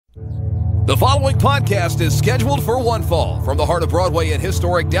The following podcast is scheduled for one fall. From the heart of Broadway in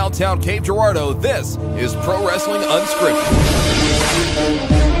historic downtown Cape Girardeau, this is Pro Wrestling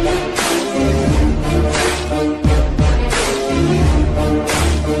Unscripted.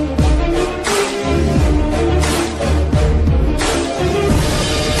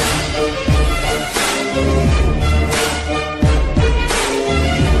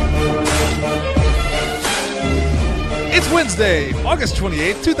 Wednesday, August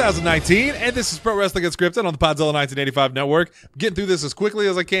 28th, 2019, and this is Pro Wrestling Unscripted on the Podzilla 1985 network. I'm getting through this as quickly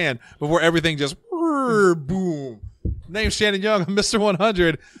as I can before everything just boom. Name's Shannon Young. I'm Mr.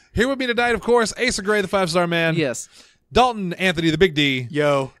 100. Here with me tonight, of course, Asa Gray, the 5-star man. Yes. Dalton Anthony, the Big D.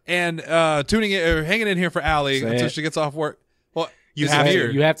 Yo. And tuning in, or hanging in here for Allie until she gets off work. Well, you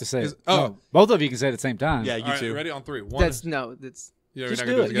have to say it. No, both of you can say it at the same time. Yeah, you too. Ready on three. One. Just do it.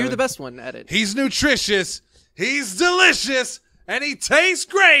 You're the best one at it. He's nutritious. He's delicious, and he tastes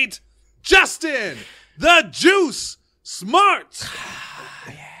great. Justin, the Juice Smart.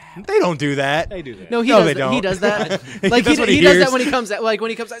 They don't do that. They do that. No, they don't. He does that. Like he does that when he comes out. Like when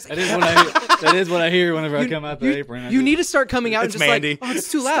he comes out. That is what I hear whenever I come out the apron. You need to start coming out and just Mandy. like, oh, it's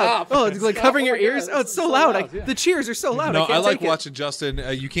too loud. Oh, it's like covering your ears. Oh, it's so loud. The cheers are so loud. No, I like watching Justin.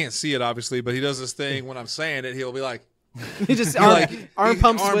 You can't see it obviously, but he does this thing when I'm saying it. He'll be like. He just arm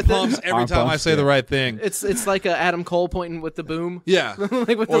pumps with it. Every time I say the right thing. It's like Adam Cole pointing with the boom. Yeah.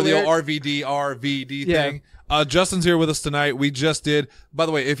 Like with or the old RVD thing. Justin's here with us tonight. We just did. By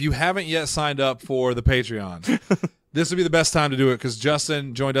the way, if you haven't yet signed up for the Patreon, this would be the best time to do it because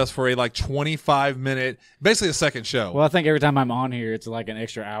Justin joined us for a 25-minute, basically a second show. Well, I think every time I'm on here, it's like an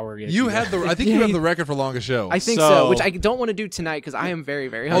extra hour. I think you have the record for longest show. I think so, which I don't want to do tonight because I am very,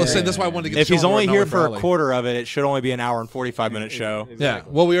 very hungry. That's why I wanted to get. If he's only here for a quarter of it, it should only be an hour and 45-minute show. Exactly.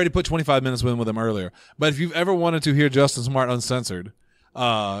 Yeah. Well, we already put 25 minutes with him earlier. But if you've ever wanted to hear Justin Smart uncensored.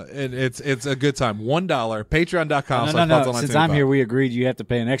 And it's a good time. $1, patreon.com. No. Since I'm here, we agreed you have to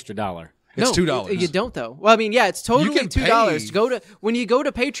pay an extra $1. It's $2. You don't though. Well, I mean, yeah, it's totally $2. When you go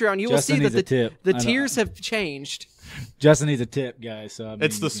to Patreon, you will see that the tiers have changed. Justin needs a tip, guys. So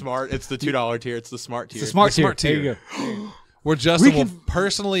it's the smart. It's the $2 tier. It's the smart tier. It's the smart tier. There you go. Where Justin will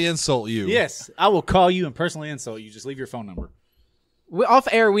personally insult you. Yes, I will call you and personally insult you. Just leave your phone number. Off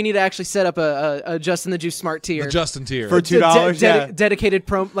air, we need to actually set up a Justin the Juice Smart tier. The Justin tier. For $2, dedicated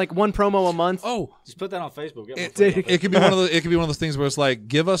one promo a month. Oh, just put that on Facebook. It could be one of those things where it's like,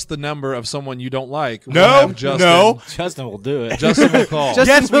 give us the number of someone you don't like. No. Justin will do it. Justin will call.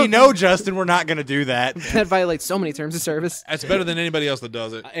 Yes, we know, Justin. We're not going to do that. That violates so many terms of service. That's better than anybody else that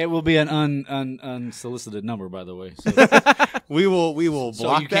does it. It will be an unsolicited number, by the way. So. we will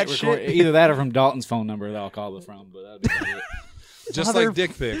block that shit. Either that or from Dalton's phone number that I'll call it from. But that'd be it. Just like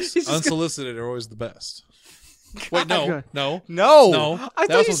dick pics, unsolicited are always the best. Wait, no. I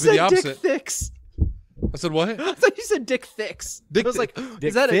thought you said dick thicks. I said what? I thought you said dick thicks. I was like,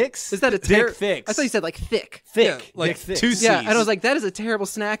 is that a dick thicks? I thought you said like thick. Yeah, like thick. 2 C's. Yeah, and I was like, that is a terrible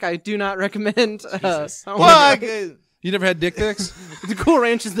snack. I do not recommend. You never had dick pics? The Cool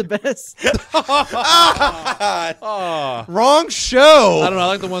Ranch is the best. Wrong show. I don't know. I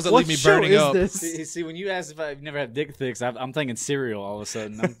like the ones that leave me burning up. See, when you asked if I've never had dick thicks, I'm thinking cereal all of a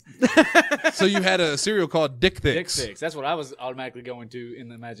sudden. So you had a cereal called Dick Thicks. Dick Thicks. That's what I was automatically going to in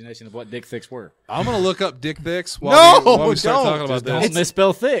the imagination of what Dick Thicks were. I'm gonna look up Dick Thicks while we start talking about this. Don't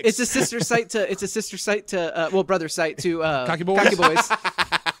misspell Thicks. It's a sister site to. Brother site to. Cocky Boys. Cocky Boys.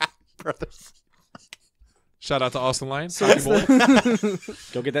 Brothers. Shout out to Austin Lyon. So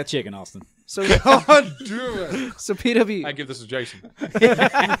go get that chicken, Austin. So God do it. So PW. I give this to Jason. $1,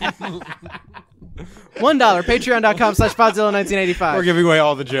 patreon.com/Podzilla1985. We're giving away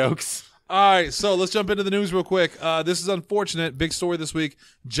all the jokes. All right, so let's jump into the news real quick. This is unfortunate. Big story this week.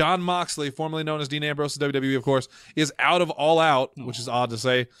 Jon Moxley, formerly known as Dean Ambrose of WWE, of course, is out of All Out, which is odd to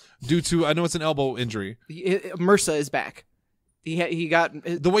say, due to, I know it's an elbow injury. MRSA is back. He got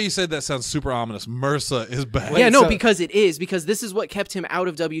the way you said that sounds super ominous. MRSA is back. Yeah, no, because this is what kept him out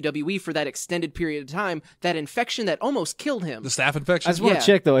of WWE for that extended period of time. That infection that almost killed him. The staph infection. I just want to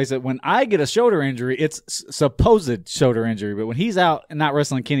check though. He said when I get a shoulder injury, it's supposed shoulder injury, but when he's out and not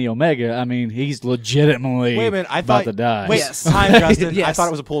wrestling Kenny Omega, I mean he's legitimately about to die. Wait, yes. Time, Justin. Yes. I thought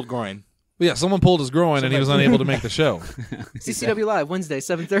it was a pulled groin. Yeah, someone pulled his groin and he was unable to make the show. CCW Live Wednesday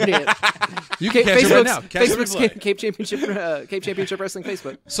 7:30. You can catch it right now. Facebook's Cape Championship Wrestling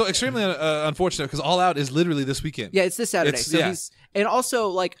Facebook. So extremely unfortunate because All Out is literally this weekend. Yeah, it's this Saturday. And also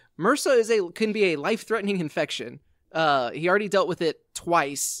like MRSA can be a life-threatening infection. He already dealt with it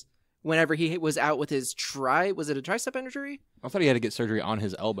twice. Whenever he was out with his was it a tricep injury? I thought he had to get surgery on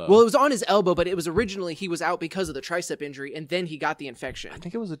his elbow. Well, it was on his elbow, but it was originally he was out because of the tricep injury, and then he got the infection. I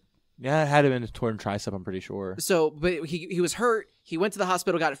think it was Yeah, it had been a torn tricep, I'm pretty sure. So, but he was hurt. He went to the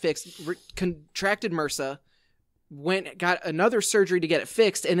hospital, got it fixed, contracted MRSA, got another surgery to get it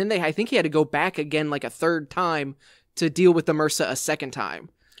fixed, and then I think he had to go back again like a third time to deal with the MRSA a second time.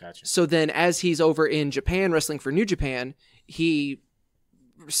 Gotcha. So then as he's over in Japan wrestling for New Japan, he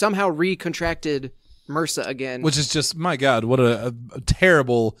somehow recontracted MRSA again. Which is just, my God, what a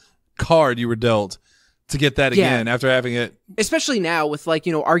terrible card you were dealt to get that again after having it. Especially now with, like,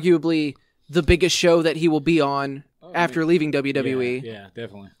 you know, arguably the biggest show that he will be on after leaving WWE. Yeah,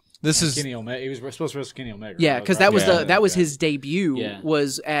 definitely. This is Kenny Omega. He was supposed to wrestle Kenny Omega. Yeah, because that was his debut. Yeah.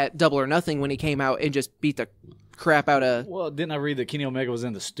 Was at Double or Nothing when he came out and just beat the crap out of. Well, didn't I read that Kenny Omega was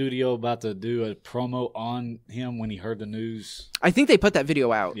in the studio about to do a promo on him when he heard the news? I think they put that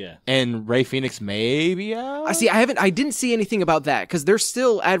video out. Yeah. And Ray Phoenix maybe out? I didn't see anything about that because they're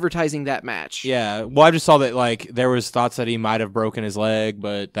still advertising that match. Yeah. Well, I just saw that like there was thoughts that he might have broken his leg,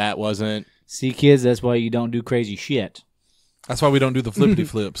 but that wasn't. See, kids, that's why you don't do crazy shit. That's why we don't do the flippity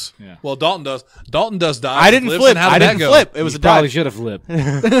flips. Yeah. Well, Dalton does. Dalton does dive. I didn't flip. How did I that didn't go? flip. It was a Probably dive. should have flipped.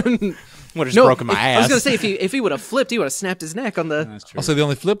 Would have just broken my ass. I was gonna say if he would have flipped, he would have snapped his neck on the That's true. I'll say the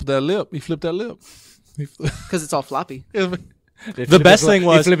only flip that lip. He flipped that lip. because it's all floppy. The best thing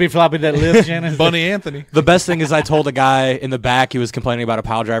was flippy floppy that lift, Shannon. Bunny Anthony. the best thing is I told a guy in the back he was complaining about a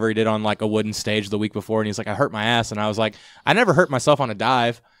pile driver he did on like a wooden stage the week before, and he's like, I hurt my ass, and I was like, I never hurt myself on a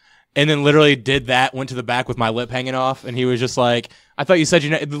dive, and then literally did that, went to the back with my lip hanging off, and he was just like, I thought you said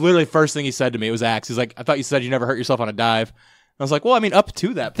literally first thing he said to me, it was Axe. He's like, I thought you said you never hurt yourself on a dive. I was like, well, I mean, up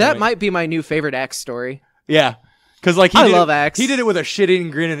to that point. That might be my new favorite Axe story. Yeah. Because like I love Axe. He did it with a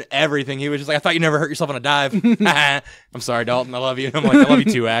shit-eating grin and everything. He was just like, I thought you never hurt yourself on a dive. I'm sorry, Dalton. I love you. I'm like, I love you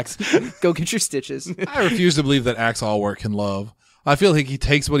too, Axe. Go get your stitches. I refuse to believe that Axe Allwork can love. I feel like he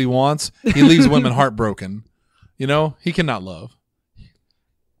takes what he wants. He leaves women heartbroken. You know, he cannot love.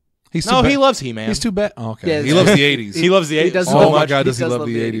 He loves He-Man. He's too bad. Oh, okay. Yeah, he loves the 80s. He loves the 80s. does so Oh my much. God, does he does love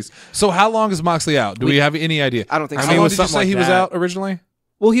the 80s? So how long is Moxley out? Do we have any idea? I don't think How so. long it was did you something say like he was that. out originally?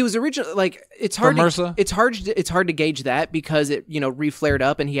 Well, he was originally like it's hard. From MRSA? It's hard to gauge that because it reflared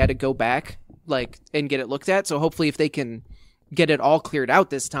up and he had to go back like and get it looked at. So hopefully, if they can get it all cleared out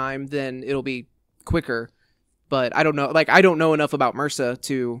this time, then it'll be quicker. But I don't know. Like I don't know enough about MRSA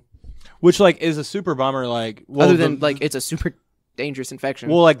to. Which like is a super bummer. Like Other than like it's a super dangerous infection.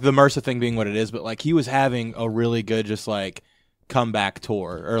 well, like the MRSA thing being what it is, but like he was having a really good just like comeback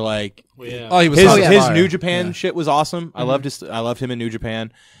tour or like Oh, he was his, hot as his fire. New Japan Yeah. shit was awesome. I loved him in New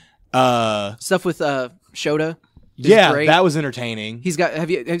Japan. Stuff with Shota. is Yeah, great. that was entertaining. He's got.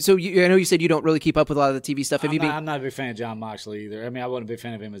 Have you? So I know you said you don't really keep up with a lot of the TV stuff. Have you been? I'm not a big fan of Jon Moxley either. I mean, I wasn't a big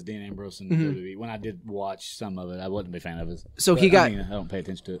fan of him as Dean Ambrose in WWE. When I did watch some of it, I wasn't a big fan of his. So But, he got- I mean, I don't pay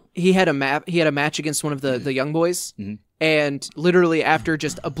attention to it. He had a match against one of the young boys, and literally after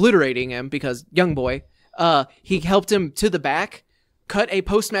just obliterating him because young boy, he helped him to the back, cut a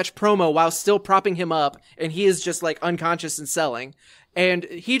post-match promo while still propping him up, and he is just like unconscious and selling, and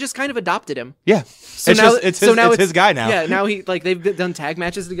he just kind of adopted him. Yeah, So it's now just, it's his guy now. Yeah, now he like they've done tag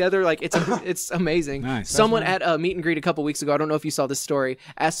matches together. Like it's amazing. Nice. Someone at a meet and greet a couple weeks ago, I don't know if you saw this story,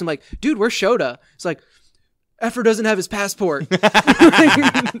 asked him like, "Dude, where's Shota?" It's like, Effer doesn't have his passport.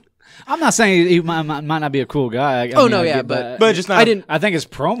 I'm not saying he might not be a cool guy. I Oh, mean, no, I yeah, get but- But just not. I didn't. I think his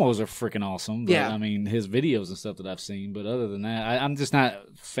promos are freaking awesome. But, Yeah. I mean, his videos and stuff that I've seen. But other than that, I'm just not a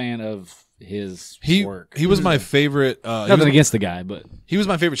fan of his work. He was my favorite. Nothing against the guy, but He was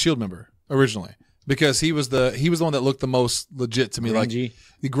my favorite Shield member originally because he was the one that looked the most legit to me, Grungy. like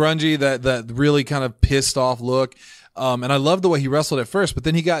the grungy, that really kind of pissed off look. And I loved the way he wrestled at first, but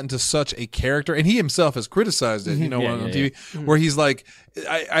then he got into such a character, and he himself has criticized it, on TV, where he's like,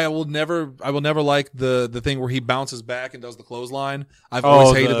 I will never like the thing where he bounces back and does the clothesline. I've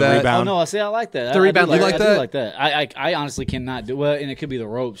always hated the that. rebound. oh no, I like that. The rebound I do leg. You like I that? do like that. I honestly cannot do well, and it could be the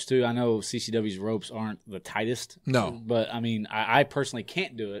ropes too. I know CCW's ropes aren't the tightest. No. but I mean, I personally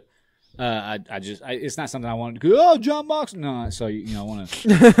can't do it. It's not something I want to go. Oh, Jon Moxley. No, so I want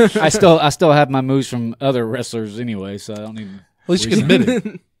to. I still have my moves from other wrestlers anyway, so I don't need. At least you can admit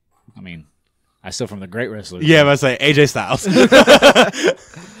it. I mean, I still from the great wrestlers. Yeah, but I say AJ Styles.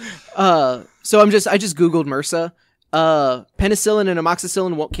 So I just Googled MRSA. Penicillin and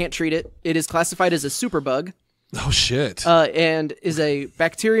amoxicillin can't treat it. It is classified as a superbug. Oh shit! And is a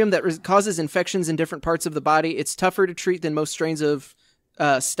bacterium that causes infections in different parts of the body. It's tougher to treat than most strains of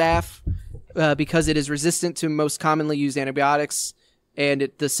staph because it is resistant to most commonly used antibiotics, and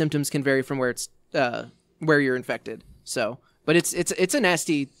the symptoms can vary from where you're infected. So, but it's a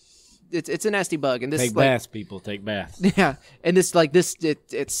nasty bug, and this Take baths, people. Take baths. yeah, and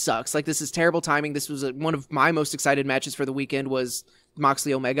it sucks. Like this is terrible timing. This was one of my most excited matches for the weekend. Was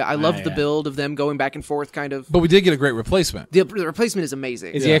Moxley Omega. I loved the build of them going back and forth, kind of. But we did get a great replacement. The replacement is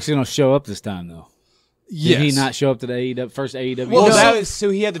amazing. Is he actually going to show up this time though? Yes. Did he not show up to the first AEW? Well, No. so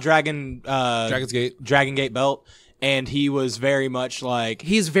he had the Dragon Gate belt, and he was very much like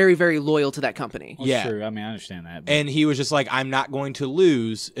He's very, very loyal to that company. Well, yeah. True. I mean, I understand that. But. And he was just like, I'm not going to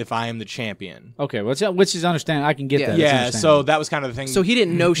lose if I am the champion. Okay, which is understandable. I can get that. It's Yeah, understandable. so that was kind of the thing. So he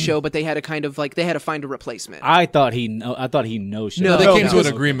didn't no show, but they had to kind of like they had to find a replacement. I thought he no showed. No, They No, came to an no.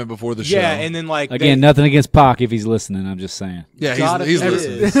 agreement before the show. yeah, and then like Again, nothing against Pac if he's listening. I'm just saying. yeah, God, he's it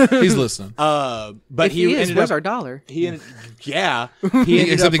listening. He's listening. but if he is, ended where's up, our dollar? he ended, yeah, he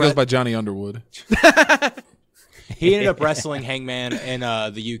ended Except up he goes by Johnny Underwood. he ended up wrestling Hangman in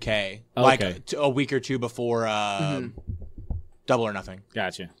the UK like Okay. a week or two before Double or Nothing.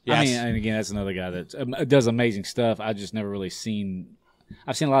 Gotcha. Yes. I mean, and again, that's another guy that does amazing stuff. I just never really seen.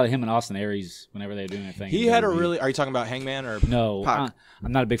 I've seen a lot of him and Austin Aries whenever they're doing their thing. He had a really. Are you talking about Hangman or no. Pac.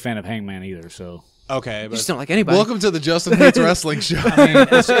 I'm not a big fan of Hangman either. So okay? You But just don't like anybody. Welcome to the Justin Hates Wrestling Show. I mean,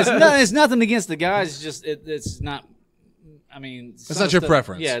 it's nothing against the guys. It's just it's not. I mean, It's not your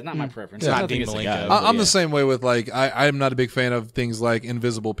preference. Yeah, it's not my preference. It's It's not nothing Dean against the Malenko. guys, I'm but the same way with like I'm not a big fan of things like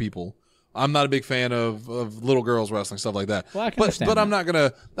invisible people. I'm not a big fan of little girls wrestling, stuff like that. Well, I can but understand I'm not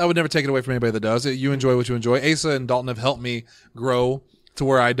gonna. I would never take it away from anybody that does it. You enjoy what you enjoy. Asa and Dalton have helped me grow to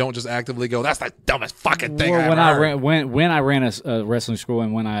where I don't just actively go, "That's the dumbest fucking thing." Well, I ever heard." when I ran a wrestling school,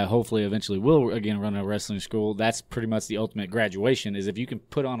 and when I hopefully eventually will again run a wrestling school, that's pretty much the ultimate graduation. Is if you can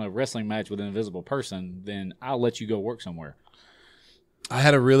put on a wrestling match with an invisible person, then I'll let you go work somewhere. I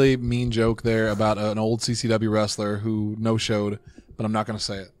had a really mean joke there about an old CCW wrestler who no-showed, but I'm not going to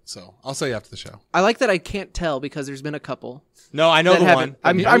say it. So I'll say after the show. I like that I can't tell because there's been a couple. no, I know that the haven't-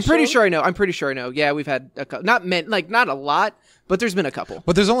 one. I'm pretty sure I know. I'm pretty sure I know. Yeah, we've had a couple. Not a lot, but there's been a couple.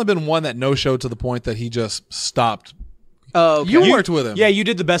 But there's only been one that no-showed to the point that he just stopped. Oh, okay. You worked with him. Yeah, you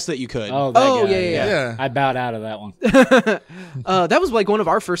did the best that you could. Oh, that Oh, guy, yeah. Yeah. I bowed out of that one. That was like one of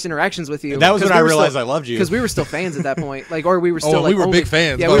our first interactions with you. That was 'cause when I we were realized still- I loved you. because we were still fans at that point. Like, or we were still like we were only, big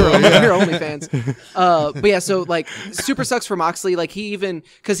fans, Yeah, by we the were, way, yeah. we were only fans. But yeah, so like, super sucks for Moxley. Like, he even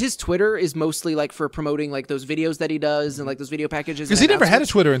because his Twitter is mostly like for promoting like those videos that he does and like those video packages. Because he never had a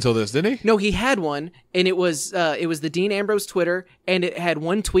Twitter until this, didn't he? No, he had one, and it was the Dean Ambrose Twitter, and it had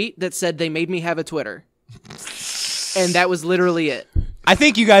one tweet that said they made me have a Twitter, and that was literally it. I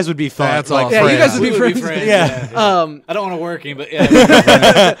think you guys would be fun. That's like, awesome. Yeah, you guys We would be friends. Yeah. I don't want to work him, but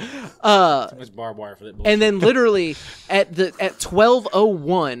yeah. Too much barbed wire for that bullshit. And then literally at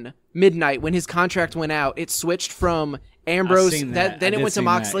 12:01 midnight when his contract went out, it switched from Ambrose. seen that. Then I it did went to seen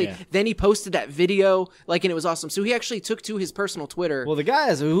Moxley. that, yeah. Then he posted that video, like, and it was awesome. So he actually took to his personal Twitter. Well, the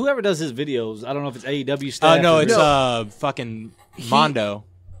guys, whoever does his videos, I don't know if it's AEW stuff. No, or- it's fucking Mondo.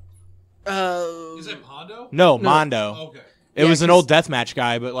 Is it Hondo? No, Mondo. Okay. It Yeah, was an 'cause- old deathmatch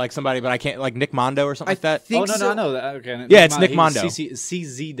guy, but like somebody, but I can't like Nick Mondo or something I like that. think Oh no, so. I know that. Okay. Yeah, it's Nick Mondo.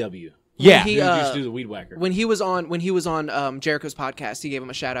 CZW. Yeah, he, He used to do the Weed Whacker. When he was on Jericho's podcast, he gave him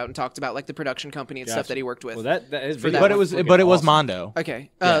a shout out and talked about like the production company and stuff Gotcha. that he worked with. Well, that is For that but one. it was awesome. Mondo.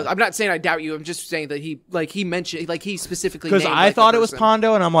 Okay, I'm not saying I doubt you. I'm just saying that he mentioned like he specifically Because named, I like, the thought it was person.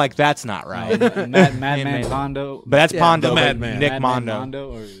 Pondo, and I'm like, that's not right. Madman Pondo. But that's Yeah. Pondo. The but Madman. Nick Madman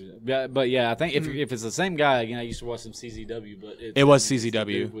Mondo. But yeah, I think if it's the same guy again, I used to watch some CZW, but It was it's the CZW.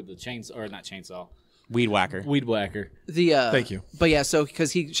 dude with the chainsaw or not chainsaw, Weed Whacker. Weed Whacker. Thank you. But yeah, so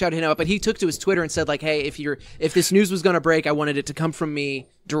because he shouted him out, but he took to his Twitter and said like, "Hey, if this news was gonna break, I wanted it to come from me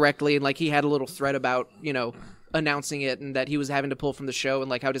directly." And like he had a little thread about announcing it and that he was having to pull from the show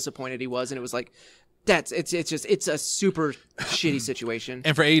and like how disappointed he was, and it was like, it's a super shitty situation.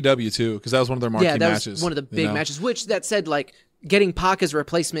 And for AEW too, because that was one of their marquee Yeah, that matches. was one of the you big know? matches. Which that said, like getting Pac as a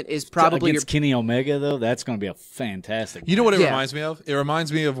replacement is probably against Kenny Omega though. That's going to be a fantastic. You know what it Yeah. reminds me of? It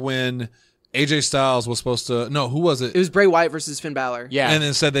reminds me of when AJ Styles was supposed to. No, who was it? it was Bray Wyatt versus Finn Balor. Yeah, And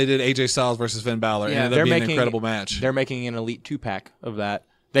instead they did AJ Styles versus Finn Balor. Yeah. And it ended up being an incredible match. They're making an Elite 2-pack of that.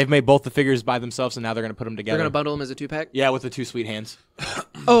 They've made both the figures by themselves, and now they're going to put them They're together. gonna bundle them as a 2-pack. Yeah, with the two sweet hands.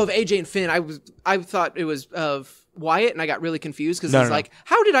 Oh, of AJ and Finn. I thought it was of Wyatt, and I got really confused because No, it's no. like,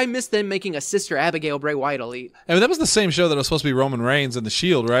 how did I miss them making a Sister Abigail Bray Wyatt elite? I mean, that was the same show that was supposed to be Roman Reigns and the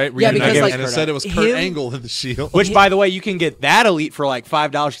Shield, right? Yeah, because, Reunited, like, and instead it was Kurt him- Angle in the Shield. Which, by the way, you can get that Elite for like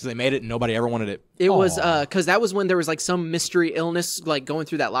 $5 because they made it and nobody ever wanted it. It was because that was when there was like some mystery illness like going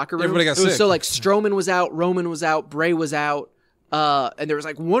through that locker room. Everybody got It was sick. So like Strowman was out, Roman was out, Bray was out, and there was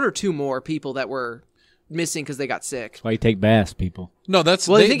like one or two more people that were missing because they got sick. Why you take baths, people? No, that's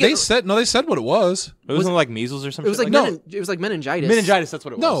Well, I they, think they it- said no. They said what it was. It wasn't like measles or something. It was like it was like meningitis. meningitis. That's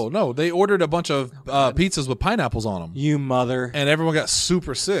what it was. No, they ordered a bunch of pizzas with pineapples on them, You mother. and everyone got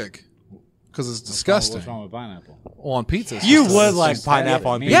super sick. because it's disgusting. What's wrong with pineapple? Well, on pizza, it's You just would it's like just-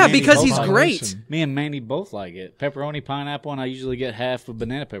 pineapple on Me pizza. Yeah, Mandy because both he's like great. Moderation. Me and Mandy both like it. Pepperoni, pineapple, and I usually get half of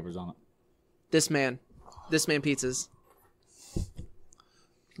banana peppers on it. This man pizzas.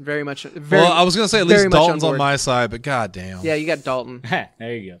 Very much. Very, Well, I was gonna say at very least much Dalton's on board. my side, but goddamn. Yeah, you got Dalton.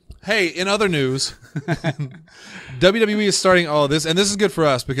 There you go. Hey, in other news, WWE is starting all of this, and this is good for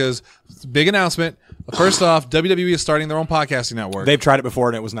us because big announcement. First off, WWE is starting their own podcasting network. They've tried it before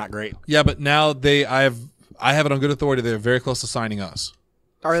and it was not great. Yeah, but now I have it on good authority. They're very close to signing us.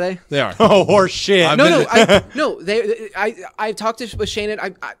 Are they? They are. Oh, horse shit. I've No, been- no, I talked with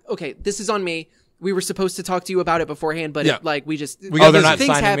Shannon. Okay, this is on me. We were supposed to talk to you about it beforehand, but Yeah. we just got they're not things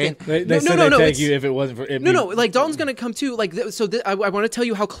signing happen. me? They said they'd take it's- you if it wasn't for it. No, like Dalton's gonna come too. Like I want to tell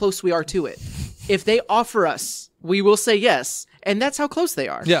you how close we are to it. If they offer us, we will say yes, and that's how close they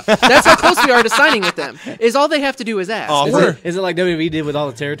are. Yeah. That's how close we are to signing with them. Is all they have to do is ask. Offer. Is it like WWE did with all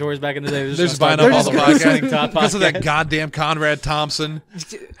the territories back in the day? They're just buying gonna up start all the starting podcasting top because of that podcasts. goddamn Conrad Thompson.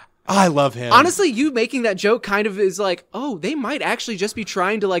 I love him. Honestly, you making that joke kind of is like, oh, they might actually just be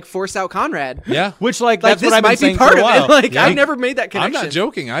trying to like force out Conrad. Yeah. Which, like, Like that's this what I've been might be saying part for a of while. it. Like Yeah. I've never made that I'm connection. not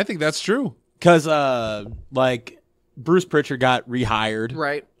joking. I think that's true. Because, like, Bruce Pritchard got rehired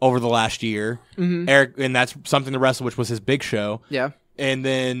Right. over the last year. Eric, and that's something to wrestle, which was his big show. Yeah. And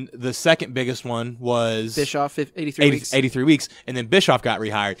then the second biggest one was Bischoff, 83 weeks. 83 weeks, and then Bischoff got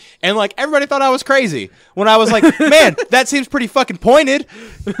rehired. And like everybody thought I was crazy when I was like, man, that seems pretty fucking pointed.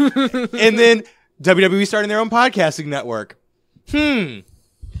 And then WWE starting their own podcasting network.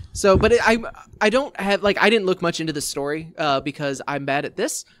 So, but I don't have like I didn't look much into the story because I'm bad at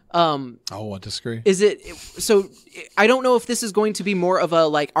this. Oh, I disagree. Is it so? I don't know if this is going to be more of a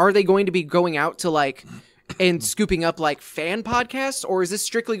like. Are they going to be going out to like and scooping up like fan podcasts, or is this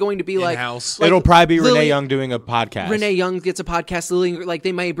strictly going to be like In-house. like It'll probably be Lily- Renee Young doing a podcast. Renee Young gets a podcast. Lillian, like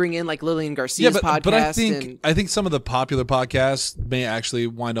they may bring in like Lillian Garcia's podcast. but and I think some of the popular podcasts may actually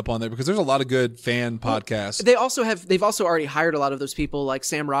wind up on there because there's a lot of good fan podcasts. they've also already hired a lot of those people like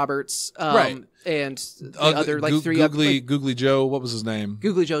Sam Roberts, Right. and the other like three Googly Joe. What was his name?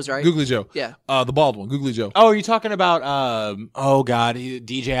 Googly Joe's right. Googly Joe. Yeah. The bald one. Googly Joe. Oh, are you talking about? Oh God,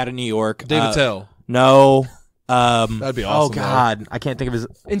 DJ out of New York. David Tell. No. That'd be awesome. Oh God, I can't think of his.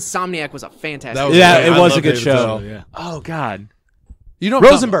 Insomniac was a fantastic. That was Yeah, great. it I was love a good David show. Tell. Yeah. Oh God, You know what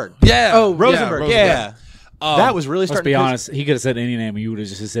I'm Rosenberg. talking about. Yeah. Oh, Rosenberg. Yeah, that was really Let's starting. be to piss- honest. He could have said any name, and you would have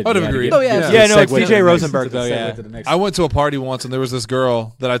just said. I would have yeah, to agreed. get- Oh, yeah, get Yeah, the no, it's segue to DJ the next- Rosenberg, to the though, segue yeah. to the next- I went to a party once and there was this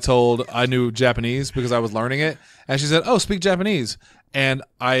girl that I told I knew Japanese because I was learning it, and she said, "Oh, speak Japanese." And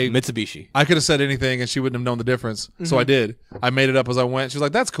Mitsubishi. I could have said anything and she wouldn't have known the difference. So I did. I made it up as I went. She was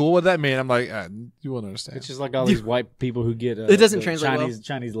like, "That's cool. What did that mean?" I'm like, "You won't understand." It's just like all these white people who get It doesn't the translate well.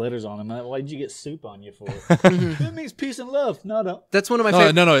 Chinese letters on them. Like, why did you get soup on you for? It means peace and love. No. That's one of my No,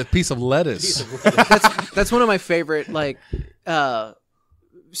 favorite. no, a piece of lettuce. That's one of my favorite like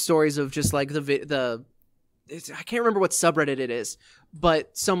stories of just like I can't remember what subreddit it is,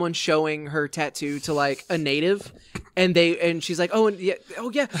 but someone showing her tattoo to like a native, and she's like, oh yeah,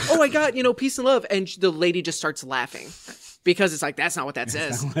 I got peace and love, and the lady just starts laughing because it's like that's not what that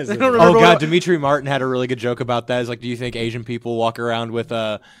says. I don't remember Oh God, what- Dimitri Martin had a really good joke about that. It's like, do you think Asian people walk around with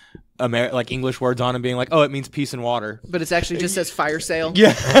like English words on them, being like, "Oh, it means peace and water"? but it's actually just says fire sale.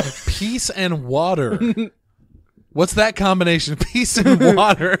 Yeah. Peace and water. What's that combination? Peace and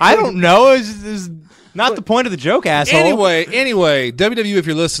water. I don't know. It's not the point of the joke, asshole. Anyway, WWE, if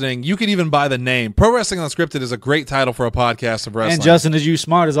you're listening, you could even buy the name. Pro Wrestling Unscripted is a great title for a podcast of wrestling. And Justin Is You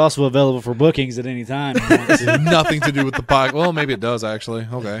Smart is also available for bookings at any time. Nothing to do with the podcast. Well, maybe it does actually.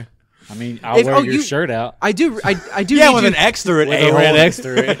 Okay. I mean, I'll wear your shirt out. I do. I do. Yeah, need with you, an X through it. With a a-hole. red X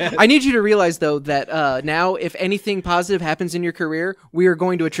through it. I need you to realize though that now, if anything positive happens in your career, we are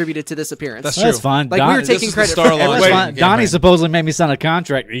going to attribute it to this appearance. That's That's true. fine. Like we were This taking is the credit Star for Launch That's everything. fine. campaign. Donnie supposedly made me sign a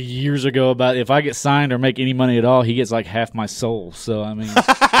contract years ago about if I get signed or make any money at all, he gets like half my soul. So I mean,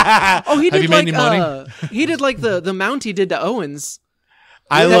 Oh, he did you made like any money? he did like the mount he did to Owens.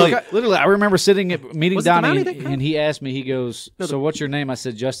 I Literally- love. literally, I remember sitting at meeting Was it the Donnie, Mountie that kind of- and he asked me. He goes, "So what's your name?" I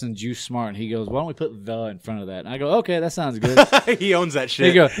said, "Justin Juice Smart." And he goes, "Why don't we put the in front of that?" And I go, "Okay, that sounds good." He owns that Here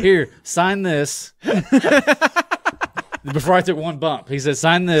you shit. go. Here, sign this. Before I took one bump, he said,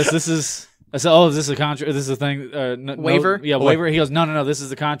 "Sign this. This is." I said, "Oh, is this a contract? This is a thing? Waiver? No, yeah, waiver." He goes, "No. This is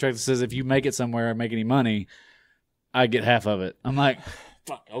the contract that says if you make it somewhere or make any money, I get half of it." I'm like,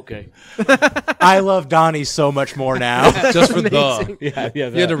 "Fuck, okay." I love Donnie so much more now. Just for the. Yeah.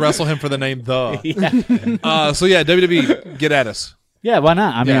 You had to wrestle him for the name the. Yeah. So yeah, WWE, get at us. Yeah, why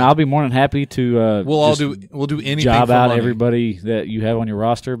not? I mean, Yeah. I'll be more than happy to. We'll just do anything. job for out money. everybody that you have on your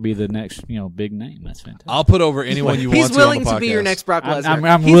roster. Be the next, big name. That's fantastic. I'll put over anyone you He's want willing to on to the be your podcast. next Brock Lesnar.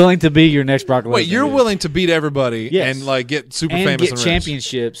 I'm willing to be your next Brock Lesnar. Wait, you're willing to beat everybody Yes. and like get super and famous get and rich.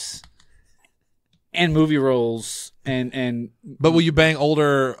 championships and movie roles and. But will you bang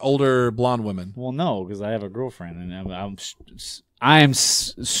older blonde women? Well, no, because I have a girlfriend, and I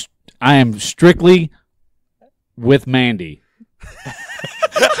am strictly with Mandy.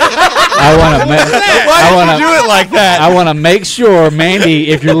 I want to do it like that. I want to make sure, Mandy,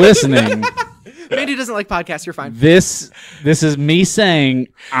 if you're listening, Mandy doesn't like podcasts. You're fine. this is me saying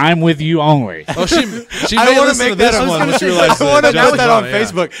I'm with you only. Oh, she I may want to listen make to this that. one. When she I realizes want to Justin's put that on it, yeah.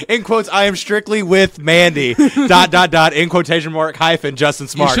 Facebook. In quotes, I am strictly with Mandy. .. In quotation mark hyphen Justin You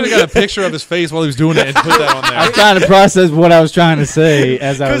Smart. should have got a picture of his face while he was doing it and put that on I'm there. trying to process what I was trying to say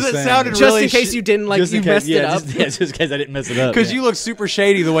as I was Because it saying. sounded Just really in case you didn't Just in you case- messed it up. Just in case I didn't mess it up. Because yeah. you look super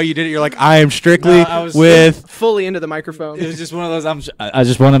shady the way you did it. You're like, I am strictly No, I was- with. Fully into the microphone. It was just one of those. I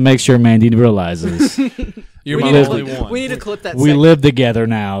just want to make sure Mandy realizes You're we my need, only to, one. we need to clip that. we segment. live together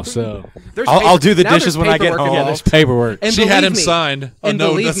now. So There's I'll do the now there's dishes when I get paperwork home. yeah, involved. there's paperwork. And She had believe him me- signed a and note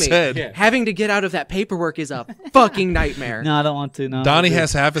believe that me, said, Yeah. having to get out of that paperwork is a fucking nightmare. No, I don't want to. No, Donnie I don't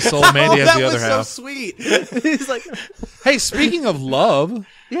has half his soul, Mandy has that the was other so half. sweet. He's like, Hey, speaking of love,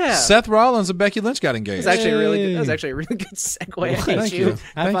 yeah. Seth Rollins and Becky Lynch got engaged. It's actually a really good. Yay. That was actually a really good segue. I hate Thank you.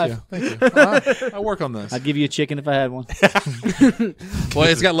 High Thank five. you. Thank you. I work on this. I'd give you a chicken if I had one. Well,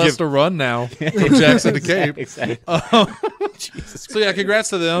 it's got less to run now from Jackson to Cape. Exactly. So yeah, congrats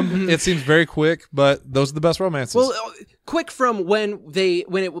to them. It seems very quick, but those are the best romances. Well, quick from when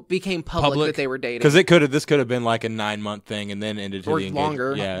it became public that they were dating. Because this could have been like a 9-month thing and then ended to Or the engagement.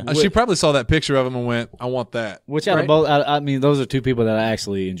 longer. Yeah. She probably saw that picture of him and went, "I want that." Which out Right. of both, I mean, those are two people that I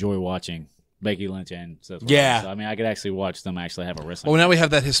actually enjoy watching. Becky Lynch and Seth Rollins. Yeah. So, I mean, I could actually watch them actually have a wrestling. Well, now we have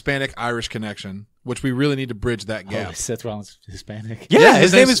that Hispanic-Irish connection, which we really need to bridge that Oh, gap. is Seth Rollins Hispanic? Yeah, Yeah, his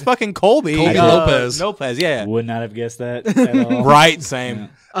his name name's is fucking Colby. Colby Lopez. Lopez, yeah. Would not have guessed that at all. Right, same.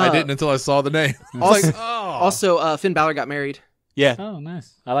 I didn't until I saw the name. Also, also Finn Balor got married. Yeah. Oh,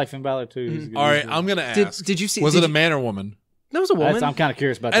 nice. I like Finn Balor too. He's a good- All right, he's good. I'm gonna ask. Did you see? Was did it a you- man or woman? That was a woman. I'm kind of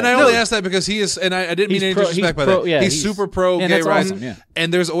curious about And that. I only asked that because he is, and I didn't mean He's any pro- disrespect by he's pro- that. yeah, he's he's- super pro and gay that's rights, awesome, yeah.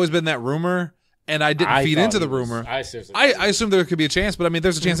 and there's always been that rumor, and I didn't feed thought into the he was- rumor. I seriously. I assumed there could be a chance, but I mean,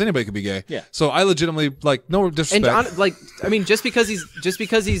 there's a chance anybody could be gay. Yeah. So I legitimately no and disrespect. I mean, just because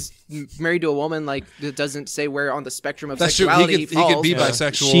he's married to a woman, like it doesn't say where on the spectrum of That's true. sexuality He could be falls.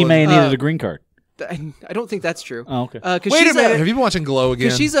 bisexual. she may have Uh, needed a green card. I don't think that's true. Oh, okay. Cause Wait she's a minute. Have you been watching Glow again?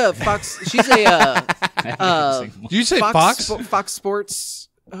 Because she's a Fox. She's a Did you say Fox? Fox Sports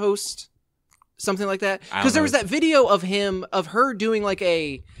host, something like that. I don't Because there know. was that video of her doing like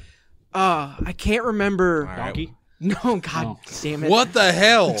a. I can't remember. Donkey. No, God damn it. What the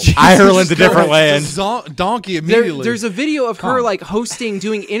hell? Ireland's a different land. Donkey immediately. There's a video of her like hosting,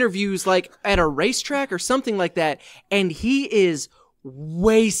 doing interviews like at a racetrack or something like that, and he is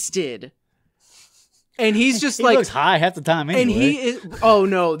wasted. And he's just He like looks high half the time anyway. and he is oh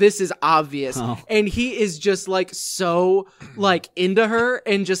no, this is obvious. Oh. And he is just like so like into her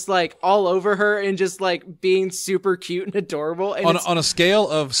and just like all over her and just like being super cute and adorable. And it's- on a scale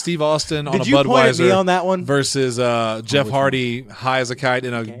of Steve Austin on Did a you point at Budweiser me on that one? versus Jeff Hardy high as a kite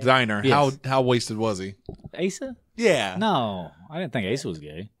in a diner, Yes. how wasted was he? Asa? Yeah. No, I didn't think Asa was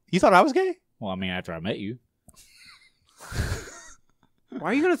gay. You thought I was gay? Well, I mean, after I met you.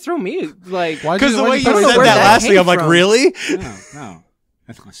 why are you gonna throw me like Because the way you I don't know said where that that last thing, came I'm like, from. really? No.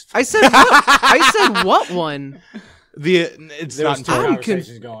 I said what? I said what one? It's There not was two I'm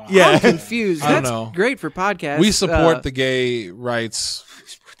conversations going on. Yeah. I'm confused. I don't That's know. great for podcasts. We support the gay rights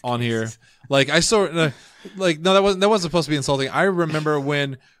on here. Like I saw, like no, that wasn't supposed to be insulting. I remember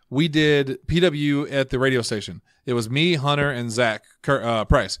when we did PW at the radio station. It was me, Hunter, and Zach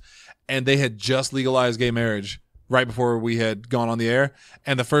Price, and they had just legalized gay marriage right before we had gone on the air.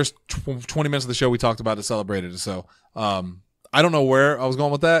 And the first 20 minutes of the show, we talked about it, celebrated it. So I don't know where I was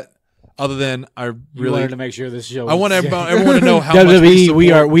going with that, other than I You really wanted to make sure this show. I want was- everyone to know how much WWE, we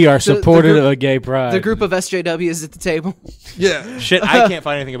support. we are supportive group- of gay pride. the group of SJWs at the table. Yeah. Shit, I can't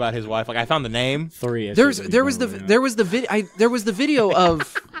find anything about his wife. Like, I found the name. 3. There was the video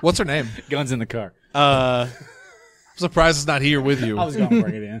of What's her name? guns in the car. I'm surprised it's not here with you. I was going to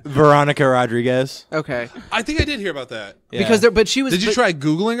bring it in. Veronica Rodriguez. okay I think I did hear about that. because there but she was Did you but- try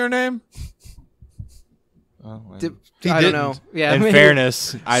Googling her name? Did- He I don't didn't. know. Yeah, In maybe.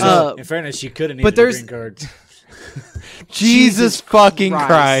 fairness, I don't. In fairness, she could have but needed a there's- green card. Jesus fucking Christ.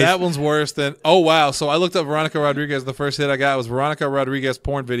 Christ. That one's worse than. Oh wow! So I looked up Veronica Rodriguez. The first hit I got was Veronica Rodriguez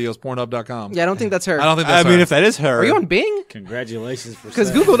porn videos, Pornhub.com. Yeah, I don't think that's her. I don't think I that's mean, her. if that is her. Are you on Bing? Congratulations for Because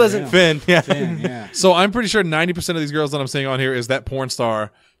Seth. Google doesn't. Finn, yeah. Finn, yeah. So I'm pretty sure 90% of these girls that I'm seeing on here is that porn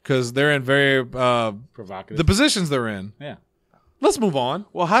star because they're in very Provocative. the positions they're in. Yeah. Let's move on.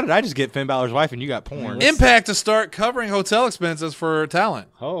 Well, how did I just get Finn Balor's wife and you got porn? Impact to start covering hotel expenses for talent.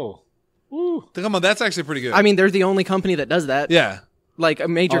 Oh. Come on, that's actually pretty good. I mean, they're the only company that does that. yeah. Like a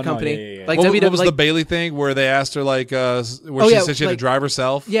major Oh, no, company. yeah. Like What, WWE. what was like, the Bailey thing where they asked her like where she yeah, said she had to like- drive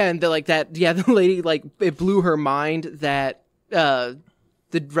herself? Yeah, and the lady, like, it blew her mind that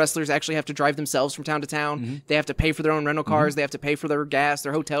the wrestlers actually have to drive themselves from town to town. They have to pay for their own rental cars. They have to pay for their gas,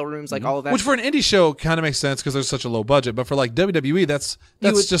 their hotel rooms, like all of that. Which for an indie show kind of makes sense because there's such a low budget. But for like WWE, that's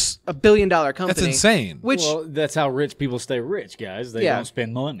just $1 billion company. that's insane. Which Well, that's how rich people stay rich, guys. They Yeah. don't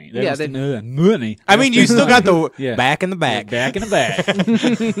spend money. They Yeah, don't spend money. I mean, you still got the Yeah. back in the back. Back in the back.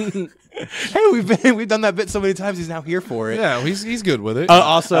 Hey, we've done that bit so many times. He's now here for it. Yeah, he's good with it. I'll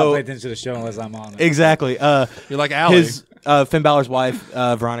Also, pay attention to the show unless I'm on it. exactly. You're like Allie. His Finn Balor's wife,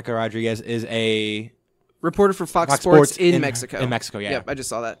 Veronica Rodriguez, is a reporter for Fox Fox Sports Sports in Mexico. in Mexico, yeah. Yep, I just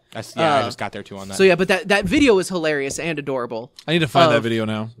saw that. I just got there too on that. So yeah, but that video is hilarious and adorable I need to find that of- video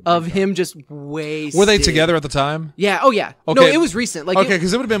now. of him just wasted. Were they together at the time? Yeah. Oh yeah. No, Okay. it was recent. Like Okay,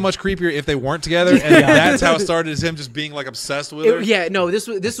 because it would have been much creepier if they weren't together, and that's how it started. Is him just being like obsessed with her? yeah. No, this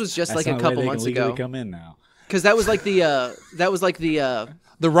was just That's like a not the way couple they can months legally ago. come in now. Because that was like the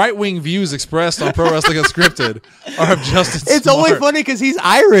The right wing views expressed on Pro Wrestling Unscripted are of Justin. it's Smart. only funny because he's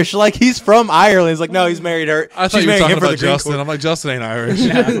Irish. Like, he's from Ireland. He's like, no, he's married her. I thought She's you were marrying talking him for about the Green Justin. Corps. I'm like, Justin ain't Irish.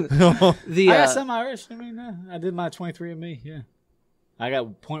 the I got some Irish. I mean, I did my 23andMe. Yeah, I got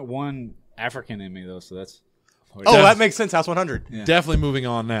 0.1 African in me though, so that's. Oh, that makes sense. House 100. Definitely moving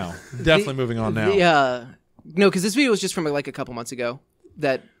on now. Definitely moving on now. no, because this video was just from like a couple months ago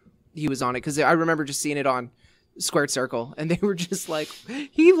that he was on it. Because I remember just seeing it on Squared Circle, and they were just like,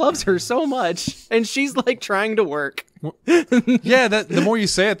 he loves her so much, and she's like trying to work. Yeah, the more you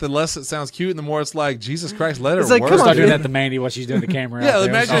say it, the less it sounds cute, and the more it's like, Jesus Christ, let her It's like, work. come on, Start doing dude. that to Mandy while she's doing the camera. Yeah, out there.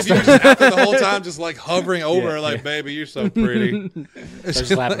 imagine I'll if you were just after the whole time just like hovering over her, like, yeah. baby, you're so pretty. start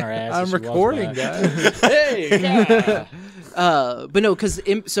slapping her ass. I'm as she walks recording, by. guys. Hey, yeah. But no, because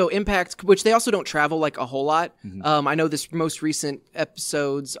Impact, which they also don't travel like a whole lot. I know this most recent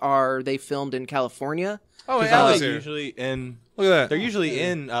episodes they filmed in California. Oh, Allie's They're here. usually in. Look at They're that. usually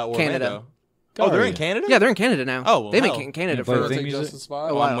in Orlando. Canada. Oh, they're in Daria. Canada. Yeah, they're in Canada now. Oh, well, they've been hell. in Canada You play for the theme Take music? Justin's spot.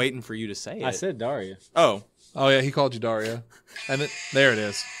 a Oh, while. I'm waiting for you to say it. I said Daria. Oh, Oh yeah, he called you Daria, and there it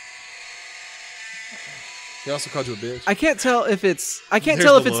is. He also called you a bitch. I can't tell if it's There's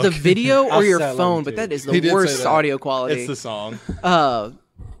the the the look. video or I'll your say I love phone, you but too. that is He the did say worst that. audio quality. it's the song. Uh, All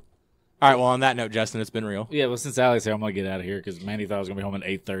right. Well, on that note, Justin, it's been real. Yeah, well, since Alex here, I'm gonna get out of here because Mandy thought I was gonna be home at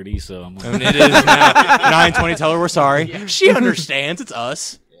 8:30. So I'm. And it is now 9:20. Tell her we're sorry. She understands. It's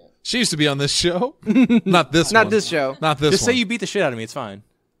us. She used to be on this show. Not this one. not this show. Not this Just one. say you beat the shit out of me. It's fine.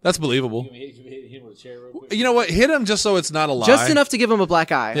 That's believable. You know what? Hit him just so it's not a lie. Just enough to give him a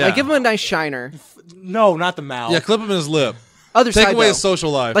black eye. Yeah. Like give him a nice shiner. No, not the mouth. Yeah, clip him in his lip. Other Take side away though. his social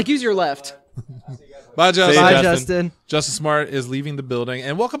life. Like use your left. Bye, Justin. See you, Bye, Justin. Justin. Justin Smart is leaving the building.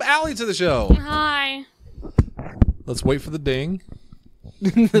 And welcome Allie to the show. Hi. Let's wait for the ding.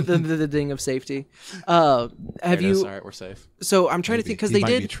 the ding of safety. Have There it is. you? All right, we're safe. So I'm trying to think because He they might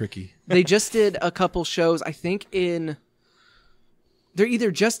did. be tricky. They just did a couple shows. I think they're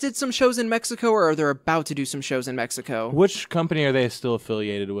either just did some shows in Mexico or they're about to do some shows in Mexico. Which company are they still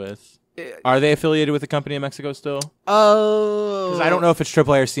affiliated with? Are they affiliated with the company in Mexico still? Oh, Because I don't know if it's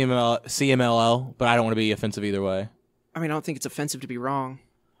AAA or CMLL, but I don't want to be offensive either way. I mean, I don't think it's offensive to be wrong.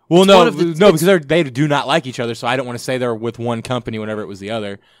 Well, one no, of the- because they do not like each other, so I don't want to say they're with one company whenever it was the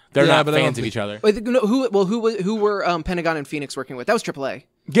other. They're Yeah, not but I don't fans of think- each other. Wait, no, who were Pentagon and Phoenix working with? That was AAA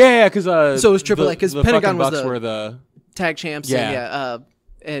Yeah, because So it was AAA, 'cause the Pentagon fucking was Bucks the- were the tag champs. Yeah.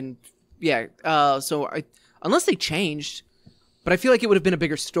 So unless they changed, but I feel like it would have been a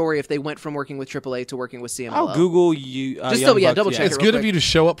bigger story if they went from working with AAA to working with CMLL. I'll Google you. Just Young double- yeah, Bucks, double check It's it. good real of quick. you to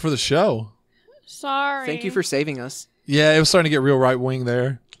show up for the show. Sorry. Thank you for saving us. Yeah, it was starting to get real right wing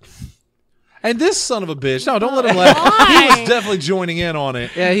there. And this son of a bitch. No, don't let him laugh. He Why? was definitely joining in on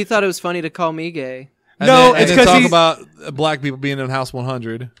it. Yeah, he thought it was funny to call me gay. And No, then, it's and then 'cause talk he's- about black people being in House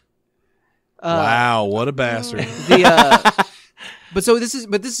 100. Wow, what a bastard. But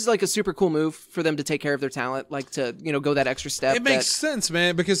this is like a super cool move for them to take care of their talent, like to go that extra step. It makes sense,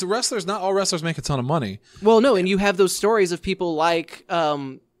 man, because not all wrestlers make a ton of money. Well, no, and you have those stories of people like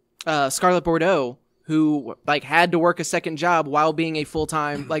Scarlett Bordeaux, who like had to work a second job while being a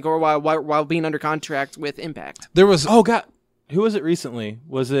full-time or while being under contract with Impact. There was Oh God, who was it recently?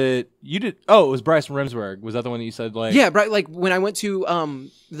 Was it you did? Oh, it was Bryce Remsburg. Was that the one that you said like? Yeah, right. Like when I went to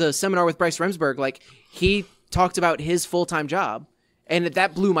the seminar with Bryce Remsburg, like he talked about his full-time job, and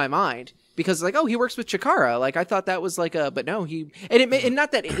that blew my mind. Because like, oh, he works with Chikara. Like I thought that was like but no, and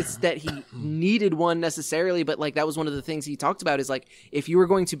not that it's that he needed one necessarily, but like that was one of the things he talked about is like if you were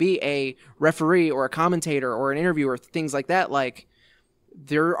going to be a referee or a commentator or an interviewer, things like that, like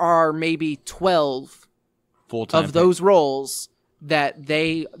there are maybe 12 full-time of those roles that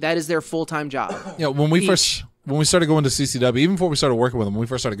is their full-time job. Yeah, when we started going to CCW, even before we started working with them, when we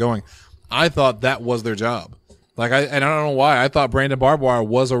first started going, I thought that was their job. Like I don't know why I thought Brandon Barbwire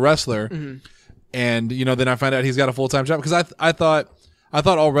was a wrestler, and then I find out he's got a full-time job because I thought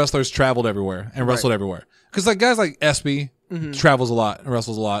all wrestlers traveled everywhere and wrestled everywhere because like guys like Espy travels a lot and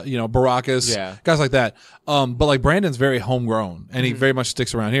wrestles a lot, Baracus, guys like that. But like Brandon's very homegrown and he very much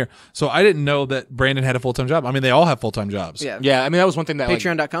sticks around here. So I didn't know that Brandon had a full-time job. I mean, they all have full-time jobs. Yeah. I mean, that was one thing that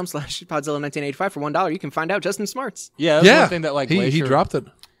Patreon.com/Podzilla1985 for $1. You can find out Justin Smarts. that was one thing that like he dropped it.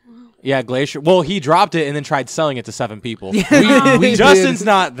 Yeah, Glacier. Well, he dropped it and then tried selling it to 7 people. Justin's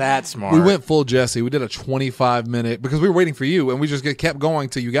not that smart. We went full Jesse. We did a 25-minute because we were waiting for you, and we just kept going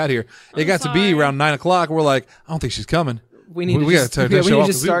till you got here. It got to be around 9 o'clock. We're like, I don't think she's coming. We need to start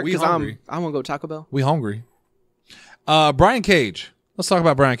because I want to go Taco Bell. We hungry. Brian Cage. Let's talk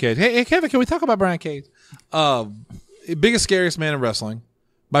about Brian Cage. Hey, Kevin, can we talk about Brian Cage? Biggest, scariest man in wrestling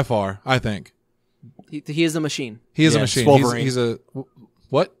by far, I think. He is a machine. He is a machine. He's a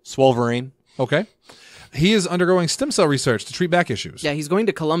what? Swolverine. Okay. He is undergoing stem cell research to treat back issues. Yeah, he's going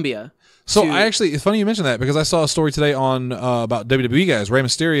to Colombia. So it's funny you mentioned that because I saw a story today on about WWE guys, Rey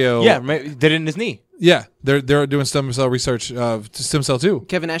Mysterio. Yeah, did it in his knee. Yeah, they're doing stem cell research to stem cell too.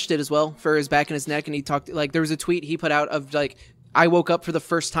 Kevin Nash did as well for his back and his neck, and he talked like there was a tweet he put out of like I woke up for the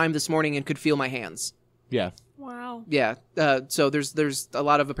first time this morning and could feel my hands. Yeah. Wow. Yeah. So there's a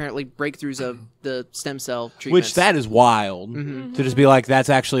lot of apparently breakthroughs of the stem cell treatments. Which that is wild to just be like that's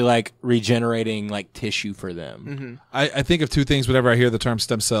actually like regenerating like tissue for them. I think of two things whenever I hear the term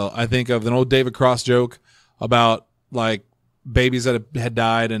stem cell. I think of an old David Cross joke about like babies that had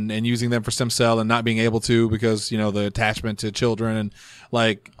died and using them for stem cell and not being able to because the attachment to children and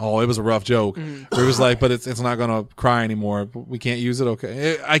like it was a rough joke. Where it was like, but it's not gonna cry anymore. We can't use it.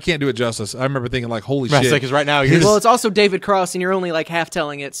 Okay, I can't do it justice. I remember thinking like, holy shit. Because right now well, it's also David Cross, and you're only like half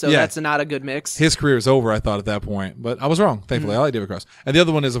telling it, so that's not a good mix. His career is over. I thought at that point, but I was wrong. Thankfully, I like David Cross. And the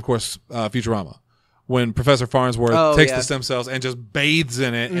other one is of course Futurama. When Professor Farnsworth takes the stem cells and just bathes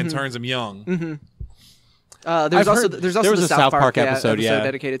in it and turns them young. There's also the South Park episode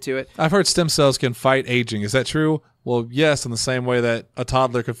dedicated to it. I've heard stem cells can fight aging. Is that true? Well, yes, in the same way that a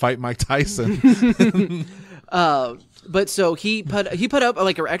toddler could fight Mike Tyson. But so he put up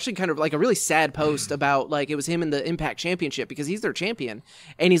like actually kind of like a really sad post about like it was him in the Impact Championship because he's their champion,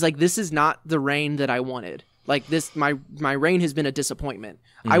 and he's like, this is not the reign that I wanted. Like this, my reign has been a disappointment.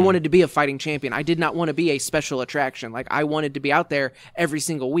 I wanted to be a fighting champion. I did not want to be a special attraction. Like I wanted to be out there every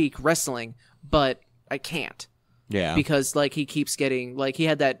single week wrestling, but I can't. Yeah. Because like he keeps getting like he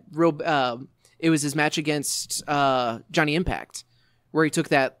had that real it was his match against Johnny Impact where he took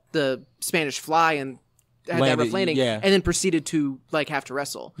the Spanish Fly and had that rough landing and then proceeded to like have to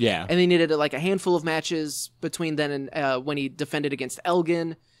wrestle. Yeah. And they needed like a handful of matches between then and when he defended against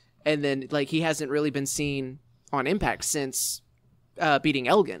Elgin, and then like he hasn't really been seen on Impact since beating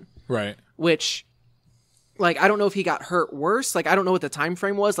Elgin. Right. Which like I don't know if he got hurt worse. Like I don't know what the time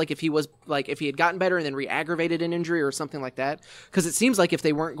frame was. Like if he had gotten better and then re-aggravated an injury or something like that. Because it seems like if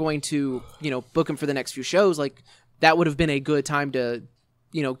they weren't going to book him for the next few shows, like that would have been a good time to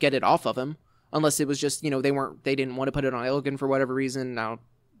get it off of him. Unless it was just they didn't want to put it on Elgin for whatever reason. Now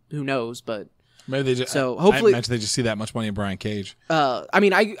who knows? But maybe they just hopefully I imagine they just see that much money in Brian Cage. I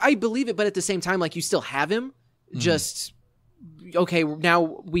mean I believe it, but at the same time like you still have him. Just okay, now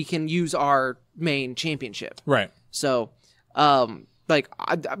we can use our main championship. Right. So, like,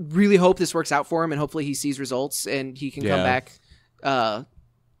 I really hope this works out for him, and hopefully he sees results and he can come back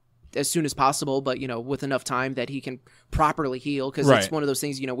as soon as possible, but, with enough time that he can properly heal, because it's one of those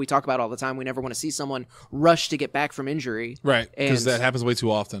things, we talk about all the time. We never want to see someone rush to get back from injury. Right, because that happens way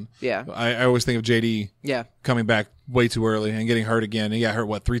too often. Yeah. I always think of JD coming back way too early and getting hurt again. He got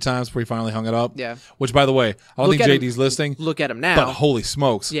hurt, 3 times before he finally hung it up? Yeah. Which, by the way, I don't think JD's listening. Look at him now. But holy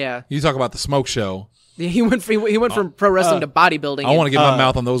smokes. Yeah. You talk about the smoke show. Yeah, he went from pro wrestling to bodybuilding. I want to get my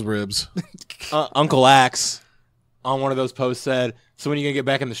mouth on those ribs. Uncle Axe on one of those posts said, So when are you gonna get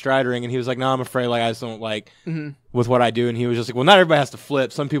back in the stride ring? And he was like, no, I'm afraid like I just don't like with what I do. And he was just like, well, not everybody has to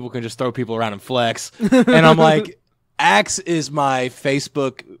flip. Some people can just throw people around and flex. And I'm like, Axe is my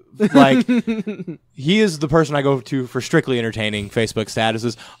Facebook, like, he is the person I go to for strictly entertaining Facebook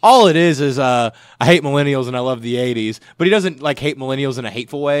statuses. All it is I hate millennials and I love the 80s, but he doesn't, like, hate millennials in a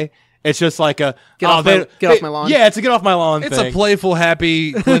hateful way. It's just like a get off my lawn. Yeah, it's a get off my lawn It's thing. a playful,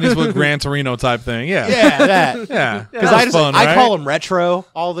 happy Clint Eastwood Gran Torino type thing. Yeah. Yeah, that. Yeah. Because That's fun, I right? call him retro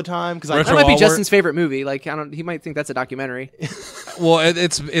all the time. Because That might be Justin's favorite movie. Like, he might think that's a documentary. Well,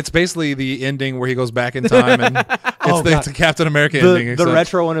 it's basically the ending where he goes back in time, and it's a Captain America ending. The except-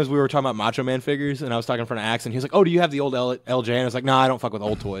 retro one is we were talking about Macho Man figures, and I was talking in front of Axe, and he was like, "Oh, do you have the old LJ?" And I was like, "No, I don't fuck with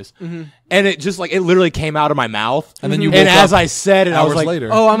old toys." And it just like it literally came out of my mouth, And then you and woke as up I said it, I was hours like, later.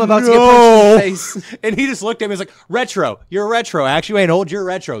 Oh, I'm about to get punched in the face. And he just looked at me and was like, retro, you're retro. Actually, you ain't old, you're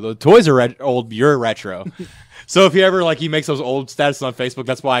retro. The toys are old, you're retro. So if he ever, like, he makes those old statuses on Facebook,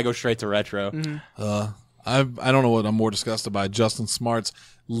 that's why I go straight to retro. I don't know what I'm more disgusted by: Justin Smart's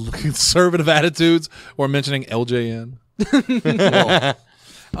conservative attitudes or mentioning LJN.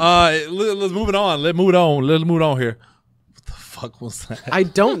 Let's move it on. Let's move it on here. What the fuck was that? I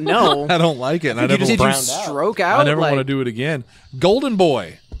don't know. I don't like it. And I never Did you browned out. stroke out? I never Like, want to do it again. Golden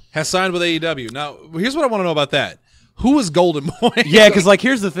Boy has signed with AEW. Now, here's what I want to know about that. Who is Golden Boy? Yeah, because, like,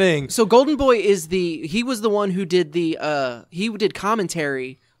 here's the thing. So Golden Boy is he was the one who did he did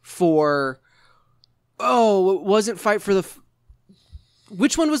commentary for, it wasn't Fight for the,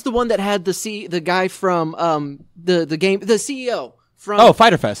 which one was the one that had the guy from the CEO from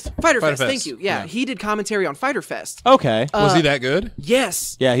Fyter Fest. Fighter Fyter Fest, thank Fest. you. Yeah, he did commentary on Fighter Fest. Okay. Was he that good?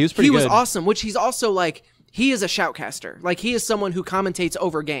 Yes. Yeah, he was pretty He was good. awesome, which he's also like, he is a shoutcaster. Like, he is someone who commentates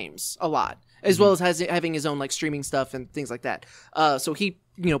over games a lot, as well as having his own, like, streaming stuff and things like that. So he,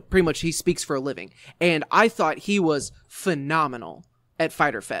 pretty much he speaks for a living. And I thought he was phenomenal at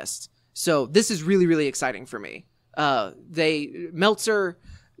Fighter Fest. So this is really, really exciting for me. Meltzer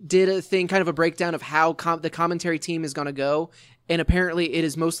did a thing, kind of a breakdown of how the commentary team is going to go. And apparently it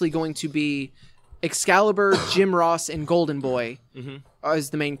is mostly going to be Excalibur, Jim Ross, and Golden Boy as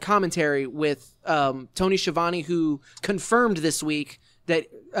the main commentary, with Tony Schiavone, who confirmed this week that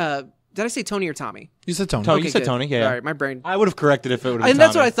did I say Tony or Tommy? You said Tony. Tony. You said good. Tony, yeah. All right, my brain. I would have corrected if it would have been And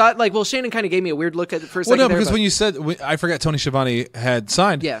that's what Tommy. I thought. Like, well, Shannon kind of gave me a weird look at it for a Well, second. no, there, because but- when you said, I forgot Tony Schiavone had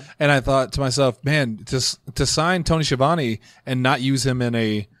signed. Yeah. And I thought to myself, man, to sign Tony Schiavone and not use him in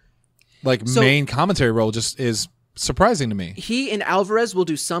a main commentary role just is surprising to me. he and Alvarez will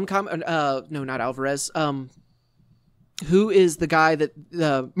do some no, not Alvarez. Who is the guy that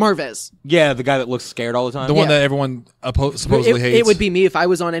Marvez? Yeah, the guy that looks scared all the time. The one Yeah. that everyone supposedly hates. It would be me if I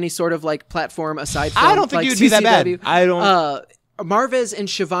was on any sort of like platform aside from I don't think like you'd be that bad. CCW. I don't. Marvez and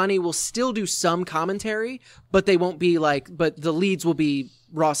Schiavone will still do some commentary, but they won't be but the leads will be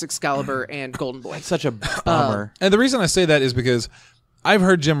Ross, Excalibur, and Golden Boy. It's such a bummer. And the reason I say that is because I've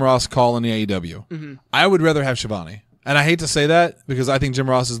heard Jim Ross call in the AEW. Mm-hmm. I would rather have Schiavone. And I hate to say that because I think Jim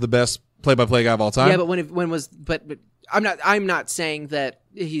Ross is the best play-by-play guy of all time. Yeah, but but I'm not saying that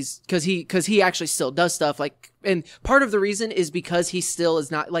he's because he actually still does stuff and part of the reason is because he still is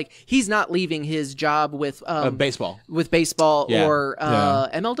not he's not leaving his job with Baseball. baseball or Yeah.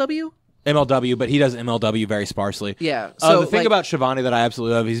 MLW. MLW, but he does MLW very sparsely. Yeah. So the thing about Schiavone that I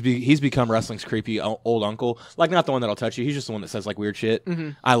absolutely love, he's become wrestling's creepy old uncle. Like, not the one that'll touch you. He's just the one that says like weird shit.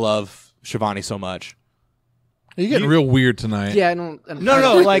 I love Schiavone so much. You're getting real weird tonight. yeah, I don't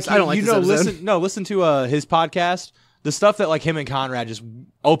No, like I don't like this episode. listen to his podcast. The stuff that like him and Conrad just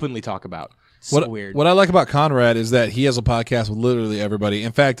openly talk about. So weird. What I like about Conrad is that he has a podcast with literally everybody.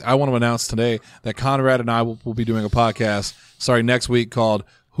 In fact, I want to announce today that Conrad and I will be doing a podcast next week called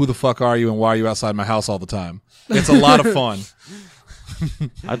Who the Fuck Are You and Why Are You Outside My House All the Time? It's a lot of fun.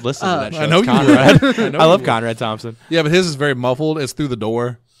 I'd listen to that show. I know It's you Conrad. would. I love Conrad Thompson. Yeah, but his is very muffled. It's through the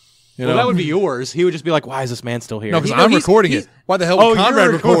door. You know? Well, that would be yours. He would just be like, "Why is this man still here?" No, because No, I'm he's- recording he's- it. Why the hell would Conrad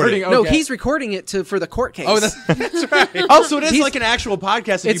you're record recording. it? No, Okay. he's recording it for the court case. Oh, that's right. Also, it is He's- like an actual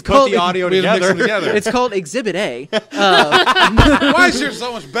podcast if It's you put called- the audio We had to mix them together. together. It's called Exhibit A. Why is yours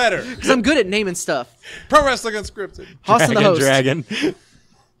so much better? Because I'm good at naming stuff. Pro Wrestling Unscripted. Hoss and the host. Dragon.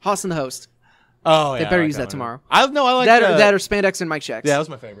 Hoss and the host. Oh, yeah. They better I like use that one. tomorrow. I like That or spandex and mic checks. Yeah, that was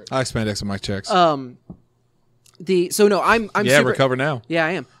my favorite. I expand X and Mike checks. I'm yeah, super, recover now. Yeah,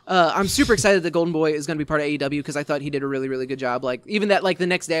 I am. I'm super excited that Golden Boy is going to be part of AEW because I thought he did a really, really good job. Like, even that, the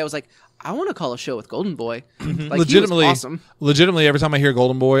next day I was like, I want to call a show with Golden Boy. Legitimately, he was awesome. legitimately, every time I hear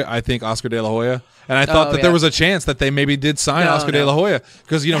Golden Boy, I think Oscar De La Hoya, and I thought that there was a chance that they maybe did sign No, Oscar De no. La Hoya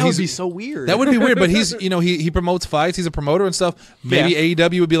because That would he's be so weird. That would be weird, but he's he promotes fights. He's a promoter and stuff. Maybe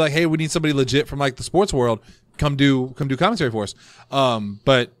AEW would be like, hey, we need somebody legit from the sports world. come do commentary for us.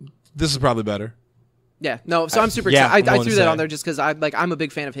 But this is probably better. Yeah, no. So I'm super Yeah, excited. I I'm threw willing that to on say. there just because I'm a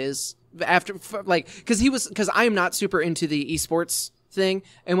big fan of his. Because I am not super into the esports thing,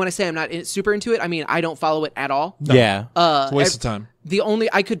 and when I say I'm not super into it, I mean I don't follow it at all. Yeah. It's a waste of time. The only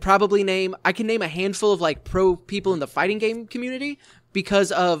I can name a handful of like pro people in the fighting game community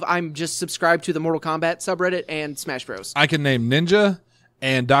because of I'm just subscribed to the Mortal Kombat subreddit and Smash Bros. I can name Ninja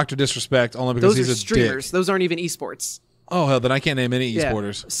and Dr. Disrespect only because Those he's are a streamers. dick. Those aren't even esports. Oh hell, then I can't name any Yeah.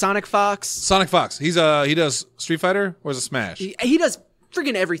 esporters. Sonic Fox. Sonic Fox. He does Street Fighter or is it Smash? He does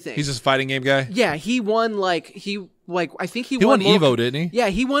friggin' everything. He's just a fighting game guy. Yeah, he won I think he He won Mortal- Evo, didn't he? Yeah,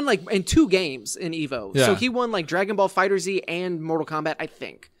 he won like in 2 games in Evo. Yeah. So he won like Dragon Ball FighterZ and Mortal Kombat, I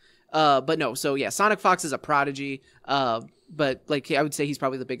think. But no, so yeah, Sonic Fox is a prodigy. But like I would say he's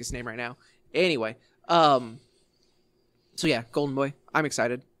probably the biggest name right now. Anyway, so yeah, Golden Boy. I'm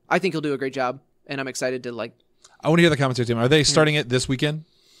excited. I think he'll do a great job, and I'm excited to like I want to hear the commentary team. Are they starting it this weekend?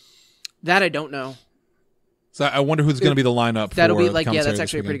 that. I don't know. So I wonder who's going to be the lineup. That'll for be like, yeah, commentary that's this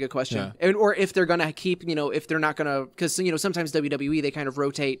actually a pretty weekend. good question. Yeah. And, or if they're going to keep, if they're not going to, because, sometimes WWE, they kind of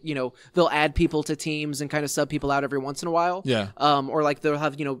rotate, they'll add people to teams and kind of sub people out every once in a while. Yeah. Or like they'll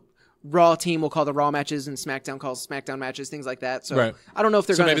have, Raw team will call the Raw matches and SmackDown calls SmackDown matches, things like that. So Right. I don't know if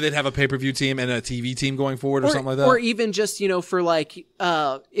they're So going maybe they'd have a pay-per-view team and a TV team going forward or something like that. Or even just, for like,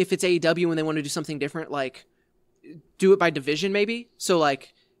 if it's AEW and they want to do something different, like do it by division maybe. So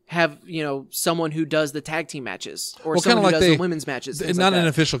like, have someone who does the tag team matches or someone who does the women's matches. Not things like in an that.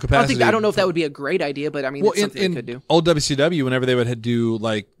 official capacity. I don't know if that would be a great idea, but I mean, it's something they could do. Old WCW, whenever they would do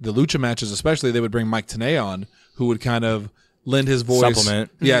like the lucha matches, especially, they would bring Mike Tenay on, who would kind of lend his voice, Supplement.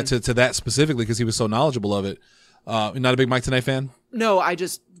 yeah, to that specifically because he was so knowledgeable of it. You're not a big Mike Tenay fan? No,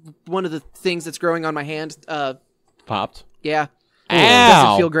 one of the things that's growing on my hand. Popped. Yeah, Ow.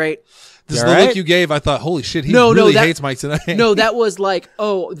 doesn't feel great. This is You the all look right? you gave. I thought, holy shit, he No, really that- hates Mike Tenay. No, that was like,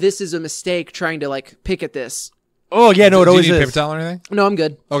 oh, this is a mistake trying to like pick at this. Oh yeah, no, it Do you always need a is. paper towel or anything? No, I'm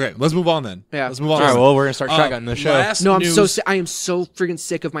good. Okay, let's move on then. Yeah. Let's move on. All right, well, we're gonna start shotgunning the show. Last No, news, I am so freaking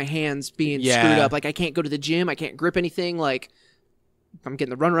sick of my hands being Yeah. screwed up. Like I can't go to the gym. I can't grip anything. Like I'm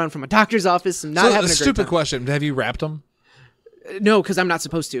getting the runaround from a doctor's office. I'm not So, having a a great stupid time. question. Have you wrapped them? No, because I'm not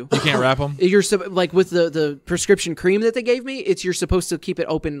supposed to. You can't wrap them? You're like with the prescription cream that they gave me. You're supposed to keep it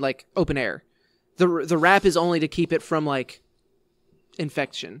open, like open air. The wrap is only to keep it from like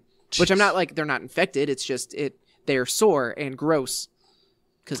infection, which I'm not like they're not infected. It's just they're sore and gross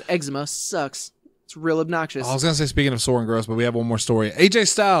because eczema sucks. It's real obnoxious. I was going to say, speaking of sore and gross, but we have one more story. AJ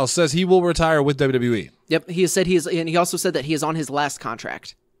Styles says he will retire with WWE. Yep, he has said and he also said that he is on his last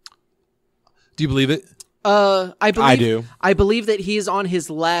contract. Do you believe it? I do. I believe that he is on his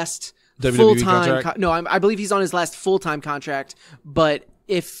last WWE full-time. contract? I believe he's on his last full-time contract. But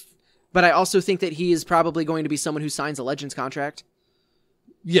I also think that he is probably going to be someone who signs a Legends contract,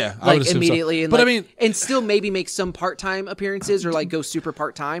 Yeah, I would like assume immediately, so. and But like, I mean, and still maybe make some part-time appearances or like go super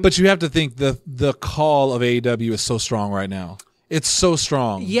part-time. but you have to think the call of AEW is so strong right now. It's so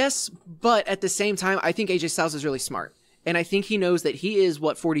strong. Yes, but at the same time, I think AJ Styles is really smart, and I think he knows that he is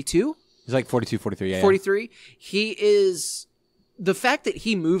 42. He's like 42, 43, yeah. 43. He is the fact that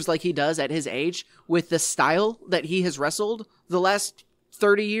he moves like he does at his age with the style that he has wrestled the last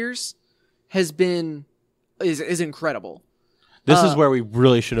 30 years is incredible. This is where we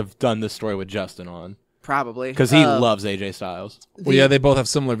really should have done this story with Justin on. Probably. Because he loves AJ Styles. Well, yeah, they both have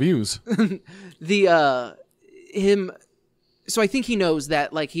similar views. So I think he knows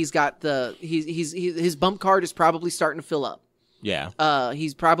that like he's got his bump card is probably starting to fill up. Yeah.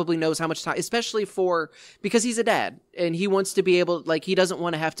 He's probably knows how much time, especially because he's a dad and he wants to be able, like, he doesn't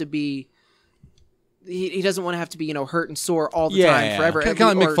want to have to be, he doesn't want to have to be, hurt and sore all the time forever. Kind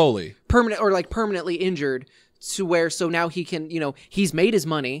of like Mick Foley. Permanently injured to where, so now he can, he's made his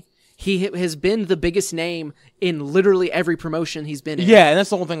money. He has been the biggest name in literally every promotion he's been in. Yeah, and that's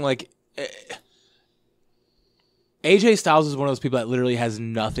the whole thing, like, AJ Styles is one of those people that literally has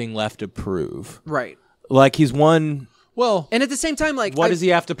nothing left to prove. Right. Like, he's won. Well, And at the same time, like, What does he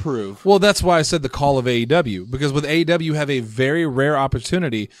have to prove? well, that's why I said the call of AEW, because with AEW you have a very rare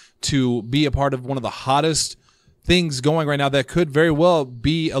opportunity to be a part of one of the hottest things going right now that could very well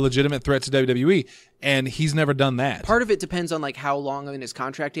be a legitimate threat to WWE, and he's never done that. part of it depends on like how long in his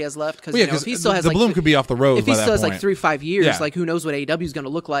contract he has left. Because Well, yeah, if he still has the like bloom could be off the road if by he that still has point. like 3-5 years, Yeah. like who knows what AEW is going to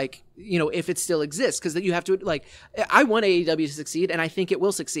look like, if it still exists. Because you have to, like, I want AEW to succeed, and I think it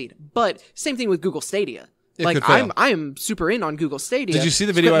will succeed. But same thing with Google Stadia. It Like could fail. I am super in on Google Stadia. Did you see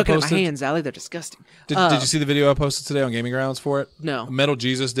the video I Looking at posted? my hands, Allie, they're disgusting. Did you see the video I posted today on Gaming Grounds for it? No. Metal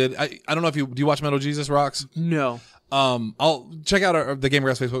Jesus did. I don't know if do you watch Metal Jesus Rocks? No. I'll check out the Game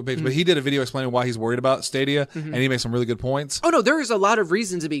Grass Facebook page, but he did a video explaining why he's worried about Stadia, and he makes some really good points. Oh no, there is a lot of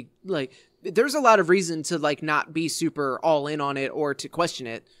reason to be like. There's a lot of reason to like not be super all in on it or to question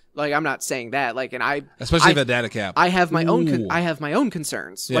it. Like I'm not saying that. Like, and especially if a data cap. I have my own. I have my own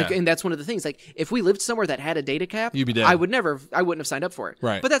concerns. Yeah. Like, and that's one of the things. Like, if we lived somewhere that had a data cap, you'd be dead. I wouldn't have signed up for it.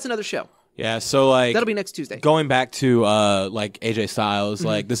 Right. But that's another show. Yeah. So like That'll be next Tuesday. Going back to like AJ Styles,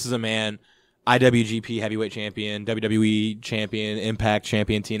 like this is a man, IWGP Heavyweight Champion, WWE Champion, Impact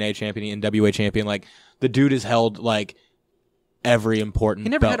Champion, TNA Champion, NWA Champion. Like the dude has held like every important. He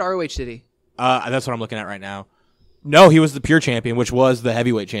never belt. had ROH, did he? That's what I'm looking at right now. No, he was the pure champion, which was the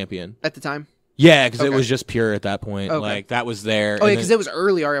heavyweight champion. At the time? Yeah, because it was just pure at that point. Okay. Like, that was there. Oh, yeah, because it was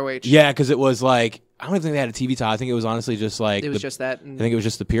early ROH. Yeah, because it was like, I don't even think they had a TV title. I think it was honestly just like. It was just that. I think it was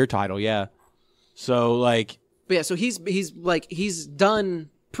just the pure title, yeah. So, like. But yeah, so he's done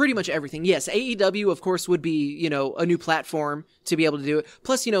pretty much everything. Yes, AEW, of course, would be, a new platform to be able to do it.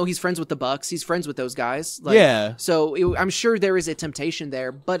 Plus, he's friends with the Bucks. He's friends with those guys. Like, yeah. So I'm sure there is a temptation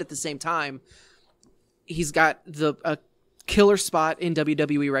there. But at the same time, he's got a killer spot in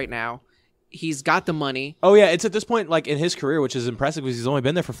WWE right now. He's got the money. Oh, yeah. It's at this point, like, in his career, which is impressive because he's only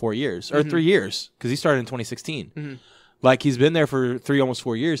been there for 4 years. Or 3 years. Because he started in 2016. Mm-hmm. Like, he's been there for almost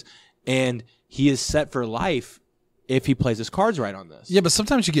 4 years. And he is set for life if he plays his cards right on this. Yeah, but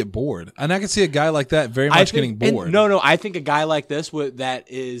sometimes you get bored. And I can see a guy like that very much getting bored. No. I think a guy like this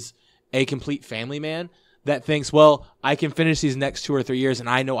that is a complete family man that thinks, well, I can finish these next 2 or 3 years and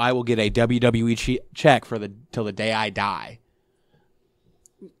I know I will get a WWE check till the day I die.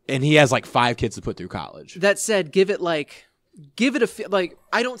 And he has like 5 kids to put through college. That said, I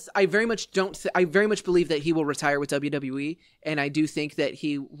very much believe that he will retire with WWE, and I do think that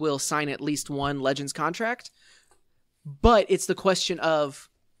he will sign at least one Legends contract. But it's the question of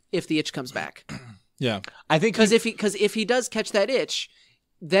if the itch comes back. Yeah, I think because if he does catch that itch,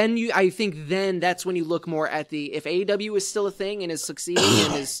 then that's when you look more at if AEW is still a thing and is succeeding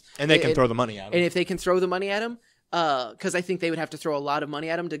and they can throw the money at him, and if they can throw the money at him. Because I think they would have to throw a lot of money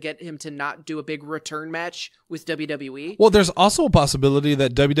at him to get him to not do a big return match with WWE. Well, there's also a possibility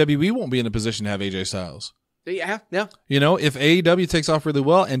that WWE won't be in a position to have AJ Styles. Yeah. If AEW takes off really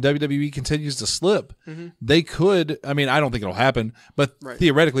well and WWE continues to slip, they could. I mean, I don't think it'll happen, but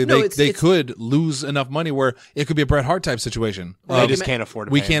theoretically, they could lose enough money where it could be a Bret Hart type situation. They just can't afford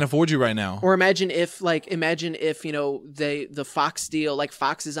it. We can't afford you right now. Or imagine if the Fox deal, like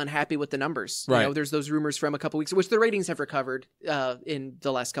Fox is unhappy with the numbers. Right. There's those rumors from a couple weeks, which the ratings have recovered in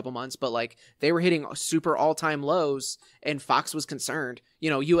the last couple months, but like they were hitting super all-time lows, and Fox was concerned.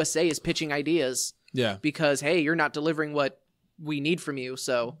 USA is pitching ideas. Yeah. Because, hey, you're not delivering what we need from you.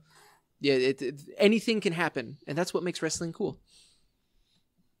 So, yeah, anything can happen. And that's what makes wrestling cool.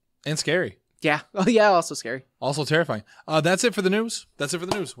 And scary. Yeah. Oh, yeah, also scary. Also terrifying. That's it for the news.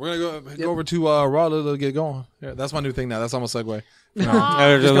 We're going to go over to Raw to get going. Yeah, that's my new thing now. That's almost a segue. We're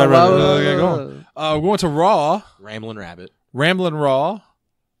going to Raw. Ramblin' Raw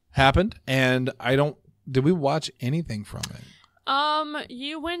happened. And did we watch anything from it?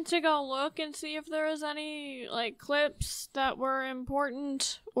 You went to go look and see if there was any, like, clips that were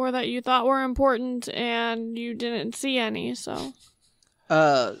important or that you thought were important, and you didn't see any, so.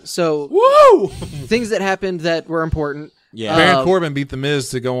 Woo! Things that happened that were important. Yeah. Baron Corbin beat The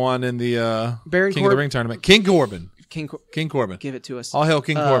Miz to go on in the King of the Ring tournament. King Corbin. King Corbin. Give it to us. All hail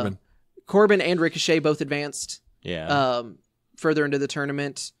King Corbin. Corbin and Ricochet both advanced. Yeah. Further into the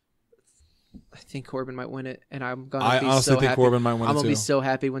tournament. I think Corbin might win it, and I'm gonna be so happy. I honestly think Corbin might win it, I'm gonna too. be so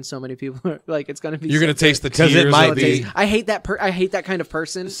happy when so many people are like, it's gonna be. You're gonna taste the tears. It might be. I hate that. I hate that kind of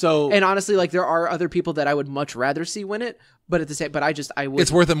person. So, and honestly, like there are other people that I would much rather see win it, but at the same, I would. It's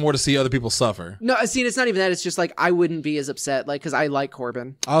worth it more to see other people suffer. No, see, it's not even that. It's just like I wouldn't be as upset, like because I like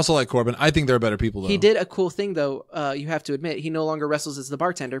Corbin. I also like Corbin. I think there are better people though. He did a cool thing though. You have to admit, he no longer wrestles as the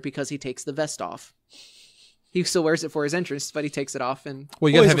bartender because he takes the vest off. He still wears it for his entrance, but he takes it off and. Well,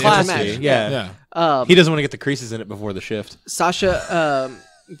 you gotta have an classy. match. Yeah. He doesn't want to get the creases in it before the shift. Sasha,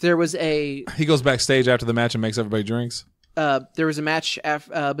 there was a. He goes backstage after the match and makes everybody drinks. There was a match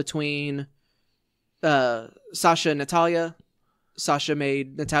between Sasha and Natalya. Sasha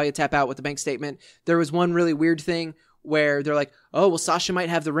made Natalya tap out with the bank statement. There was one really weird thing where they're like, "Oh, well, Sasha might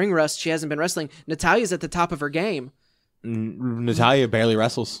have the ring rust. She hasn't been wrestling. Natalya's at the top of her game." Natalya barely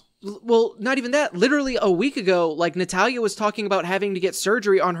wrestles. Well, not even that. Literally a week ago, like Natalya was talking about having to get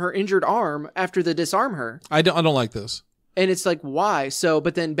surgery on her injured arm after they disarm her. I don't like this. And it's like, why? So,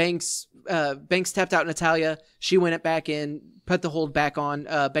 but then Banks tapped out Natalya. She went it back in, put the hold back on.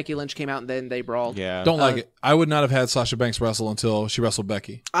 Becky Lynch came out and then they brawled. Yeah. Don't like it. I would not have had Sasha Banks wrestle until she wrestled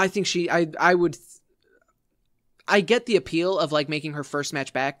Becky. I think I would. I get the appeal of like making her first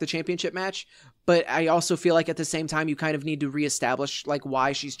match back the championship match, but I also feel like at the same time you kind of need to reestablish like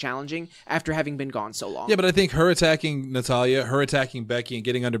why she's challenging after having been gone so long. Yeah, but I think her attacking Natalya, her attacking Becky, and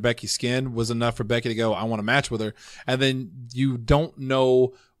getting under Becky's skin was enough for Becky to go, I want to match with her. And then you don't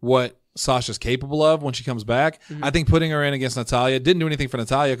know what Sasha's capable of when she comes back. I think putting her in against Natalya didn't do anything for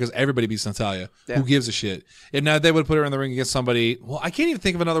Natalya because everybody beats Natalya. Yeah. Who gives a shit? If now they would put her in the ring against somebody, well, I can't even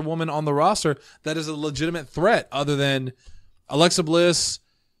think of another woman on the roster that is a legitimate threat other than Alexa Bliss,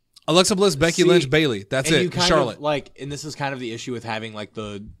 Becky Lynch, Bayley. That's and it. you kind Charlotte. of, like, and this is kind of the issue with having like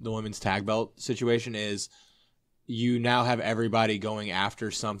the women's tag belt situation is you now have everybody going after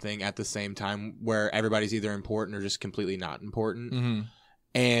something at the same time where everybody's either important or just completely not important.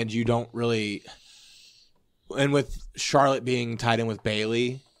 And you don't really, and with Charlotte being tied in with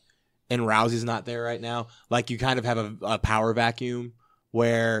Bayley and Rousey's not there right now, like you kind of have a power vacuum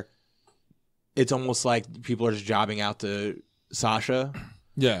where it's almost like people are just jobbing out to Sasha.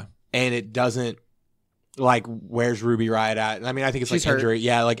 Yeah. And it doesn't, like, where's Ruby Riott at? I mean, I think it's She's like hurt. injury.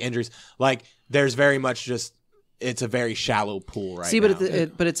 Yeah, like injuries. Like, there's very much just, it's a very shallow pool right now.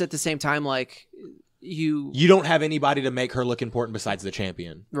 But it's at the same time like you don't have anybody to make her look important besides the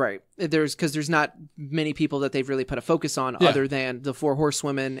champion. right. Because there's not many people that they've really put a focus on Yeah. other than the 4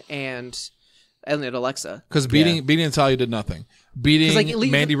 horsewomen and Alexa. Because beating Natalya did nothing. Beating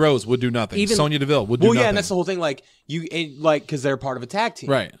like, Mandy Rose would do nothing. even- Sonya Deville would do Well, nothing. yeah, and that's the whole thing. Like, because they're part of a tag team.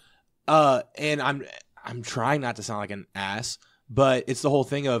 right. And I'm trying not to sound like an ass, but it's the whole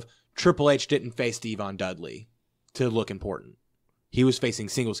thing of Triple H didn't face Devon Dudley to look important. He was facing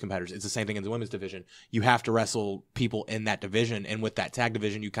singles competitors. It's the same thing in the women's division. You have to wrestle people in that division, and with that tag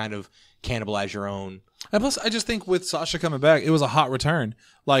division, you kind of cannibalize your own. And plus, I just think with Sasha coming back, it was a hot return.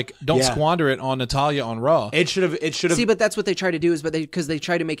 Like, don't squander it on Natalya on Raw. It should have. See, but that's what they try to do because they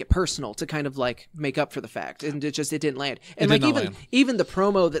try to make it personal to kind of like make up for the fact, and it didn't land. And It like did not land. even the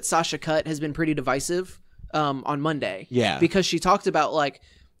promo that Sasha cut has been pretty divisive on Monday. Yeah. because she talked about like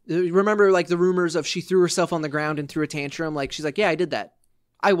remember like the rumors of she threw herself on the ground and threw a tantrum. Like she's like, yeah, I did that.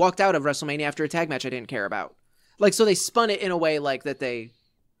 I walked out of WrestleMania after a tag match I didn't care about. Like so they spun it in a way like that they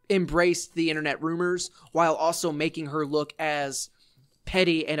embraced the internet rumors while also making her look as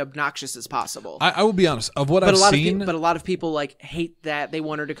petty and obnoxious as possible. I will be honest. Of what I've seen, but a lot of people like hate that. They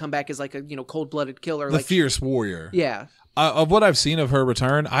want her to come back as like a cold-blooded killer, the like fierce warrior. yeah. Of what I've seen of her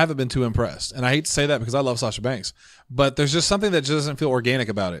return, I haven't been too impressed. And I hate to say that because I love Sasha Banks, but there's just something that just doesn't feel organic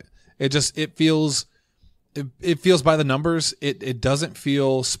about it. It feels by the numbers. It doesn't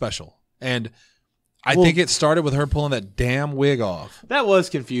feel special. And I think it started with her pulling that damn wig off. That was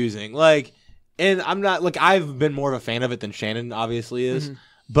confusing. Like, and I'm not like I've been more of a fan of it than Shannon obviously is,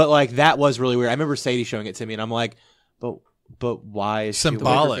 but like that was really weird. I remember Sadie showing it to me, and I'm like, but why is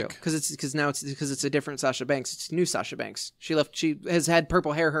Symbolic. Because it's a different Sasha Banks. It's new Sasha Banks. She has had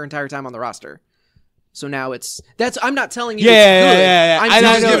purple hair her entire time on the roster. So now I'm not telling you. Yeah. I'm just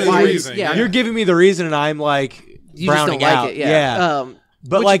telling giving you the why. reason. Yeah. You're giving me the reason, and I'm like You just browning don't like out. it. Yeah.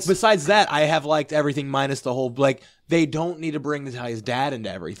 But Which like is- besides that, I have liked everything minus the whole like they don't need to bring Natalia's dad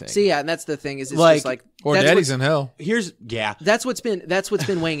into everything. See, yeah, and that's the thing is it's Like- just like Or that's Daddy's what's- in hell. That's what's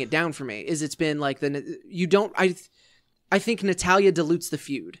been weighing it down for me. Is it's been like I think Natalya dilutes the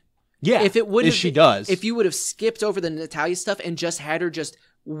feud. Yeah, If it would, she does. If you would have skipped over the Natalya stuff and just had her just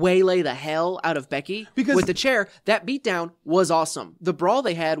waylay the hell out of Becky with the chair, that beatdown was awesome. The brawl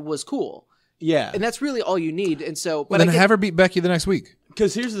they had was cool, yeah, and that's really all you need. And so, Well, then have her beat Becky the next week.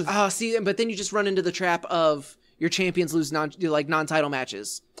 because here's the see, but then you just run into the trap of your champions lose non-title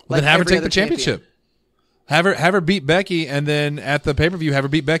matches. Well, like then have her every take other the championship. Have her beat Becky, and then at the pay-per-view, have her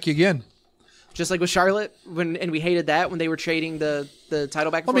beat Becky again. Just like with Charlotte, and we hated that when they were trading the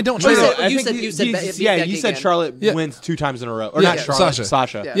title back and I mean, forth. don't trade Oh, it. you said you Becky said again. Charlotte Yeah. wins 2 times in a row, or Yeah, not Charlotte, Sasha.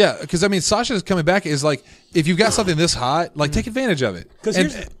 Sasha. Yeah, because I mean, Sasha's coming back is like if you've got something this hot, like take advantage of it. 'Cause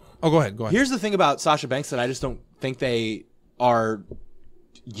And- here's- go ahead. Here's the thing about Sasha Banks that I just don't think they are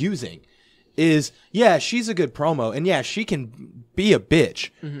using is, yeah, she's a good promo, and yeah, she can be a bitch,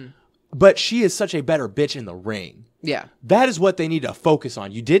 but she is such a better bitch in the ring. Yeah. That is what they need to focus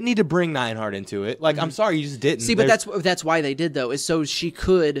on. You didn't need to bring Neidhart into it. Like, I'm sorry, you just didn't. See, but that's why they did though, is so she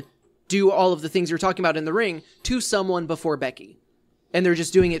could do all of the things you're talking about in the ring to someone before Becky, and they're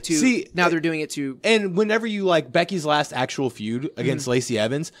just doing it to. They're doing it to. And whenever you like Becky's last actual feud against Lacey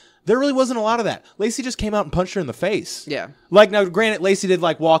Evans, there really wasn't a lot of that. Lacey just came out and punched her in the face. Yeah. Like, now, granted, Lacey did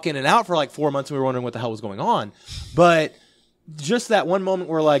like walk in and out for like 4 months, and we were wondering what the hell was going on. But just that one moment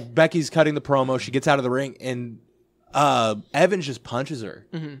where like Becky's cutting the promo, she gets out of the ring, and Evans just punches her.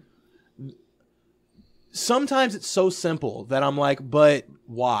 Sometimes it's so simple that I'm like, but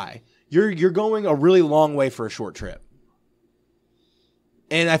why? you're going a really long way for a short trip.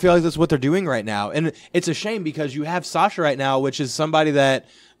 And I feel like that's what they're doing right now. And it's a shame because you have Sasha right now, which is somebody that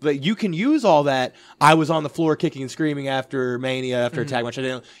you can use all that. I was on the floor kicking and screaming after Mania, after a tag match.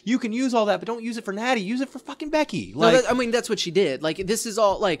 You can use all that, but don't use it for Natty. Use it for fucking Becky. Like, I mean, that's what she did. Like, this is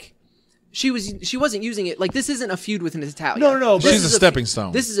all, like, she wasn't using it. Like, this isn't a feud with Natalya. No. But she's a stepping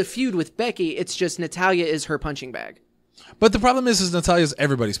stone. This is a feud with Becky. It's just Natalya is her punching bag. But the problem is Natalia's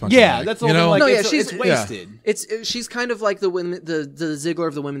everybody's punching bag. That's the whole thing. Like, No, yeah, it's wasted. She's kind of like the Ziggler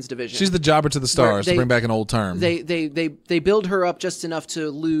of the women's division. She's the jobber to the stars, to bring back an old term. They build her up just enough to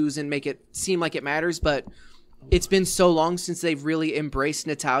lose and make it seem like it matters, but it's been so long since they've really embraced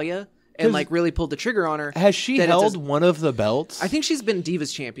Natalya and like really pulled the trigger on her. Has she held one of the belts? I think she's been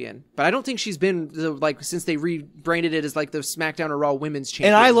Divas champion, but I don't think she's been since they rebranded it as like the SmackDown or Raw Women's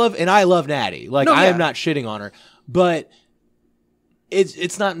champion. And I love Natty. Like, I am not shitting on her, but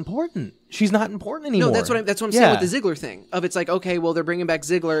it's not important. She's not important anymore. No, that's what I'm saying with the Ziggler thing. It's like, okay, well, they're bringing back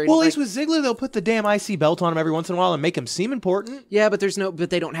Ziggler. And well, at least with Ziggler, they'll put the damn IC belt on him every once in a while and make him seem important. Yeah, but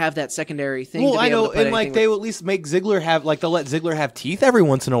they don't have that secondary thing. Well, to be I know, able to put and like they will at least make Ziggler have they'll let Ziggler have teeth every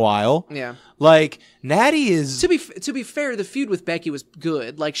once in a while. Yeah, like Natty is to be fair, the feud with Becky was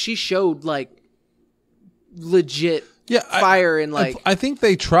good. Like she showed like legit. Fire and like I think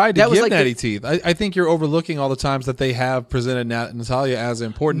they tried to give like Natty teeth. I think you're overlooking all the times that they have presented Natalya as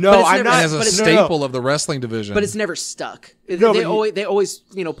important. No, I'm not as a staple of the wrestling division. But it's never stuck. No, they always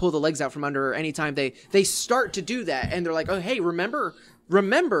pull the legs out from under her anytime they start to do that, and they're like, oh hey, remember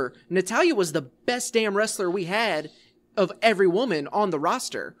Natalya was the best damn wrestler we had of every woman on the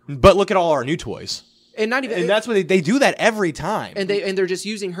roster. But look at all our new toys. And not even, and that's what they do that every time. And they're just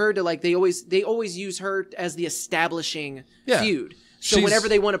using her to like they always use her as the establishing feud. So whenever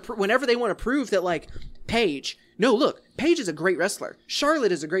they want to prove that like Paige, no, look, Paige is a great wrestler.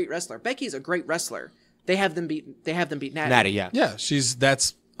 Charlotte is a great wrestler. Becky is a great wrestler. They have them beat Natty. Natty, yeah. Yeah,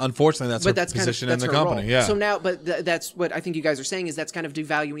 unfortunately that's her position in the company. Role. Yeah. So now, that's what I think you guys are saying is that's kind of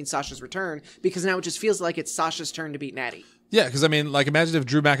devaluing Sasha's return because now it just feels like it's Sasha's turn to beat Natty. Yeah, because I mean, like, imagine if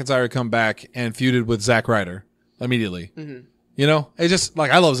Drew McIntyre had come back and feuded with Zack Ryder immediately. Mm-hmm. You know, it's just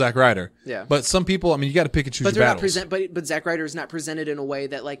like I love Zack Ryder. Yeah. But some people, I mean, you got to pick and choose your battles. But Zack Ryder is not presented in a way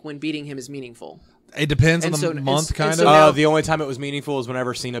that like when beating him is meaningful. It depends on the month, kind of. The only time it was meaningful is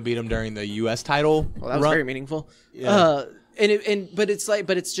whenever Cena beat him during the U.S. title. Well, that was very meaningful. Yeah. But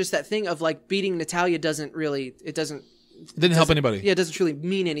it's just that thing of like beating Natalya it didn't help anybody. Yeah, it doesn't truly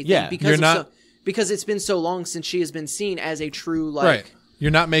mean anything. Yeah, because it's been so long since she has been seen as a true like. Right.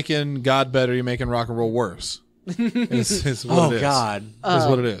 You're not making God better. You're making rock and roll worse. It's what it is. God. It's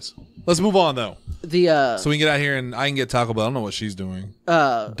what it is. Let's move on though. So we can get out here and I can get Taco Bell. I don't know what she's doing.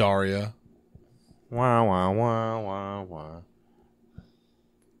 Daria. Wah wah wah wah wah.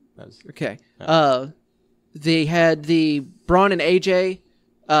 Okay. They had the Braun and AJ.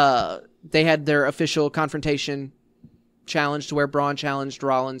 They had their official confrontation challenge to where Braun challenged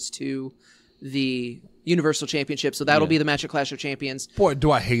Rollins to the Universal Championship. So that'll be the match at Clash of Champions. Boy,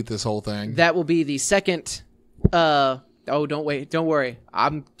 do I hate this whole thing. That will be the second. Don't worry.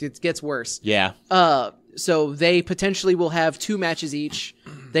 It gets worse. Yeah. So they potentially will have 2 matches each.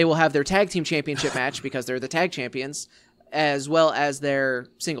 They will have their tag team championship match because they're the tag champions, as well as their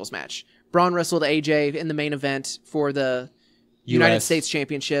singles match. Braun wrestled AJ in the main event for the United States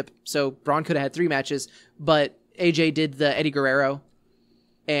Championship. So Braun could have had 3 matches, but AJ did the Eddie Guerrero.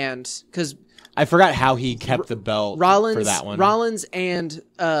 And because I forgot how he kept the belt for that one. Rollins and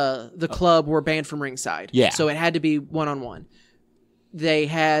the club were banned from ringside. Yeah. So it had to be one-on-one. They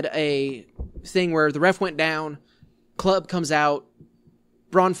had a thing where the ref went down, club comes out,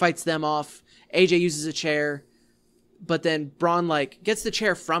 Braun fights them off, AJ uses a chair, but then Braun like gets the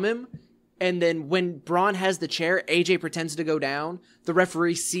chair from him, and then when Braun has the chair, AJ pretends to go down. The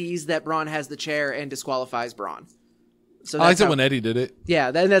referee sees that Braun has the chair and disqualifies Braun. So I liked it when Eddie did it.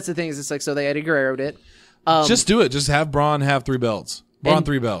 Yeah, that's the thing. Is it's like so they Eddie Guerrero'd it. Just do it. Just have Braun have 3 belts. Braun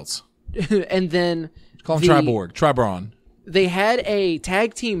 3 belts. And then call him Triborg. Try Braun. They had a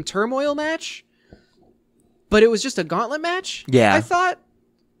tag team turmoil match, but it was just a gauntlet match. Yeah, I thought.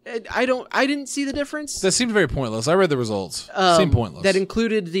 I didn't see the difference. That seemed very pointless. I read the results. Seemed pointless. That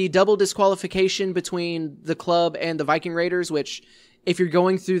included the double disqualification between the club and the Viking Raiders, which, if you're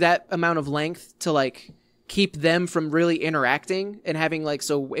going through that amount of length to like keep them from really interacting and having like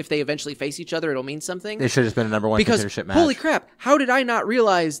so if they eventually face each other, it'll mean something. They should have been a number 1 contendership match. Holy crap! How did I not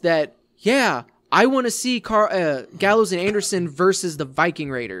realize that? Yeah, I want to see Gallows and Anderson versus the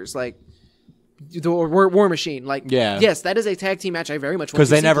Viking Raiders, like. The War Machine, like yes, that is a tag team match I very much want to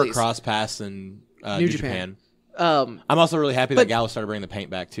see. Because they never cross paths in New Japan. I'm also really happy that but- Gallows started bringing the paint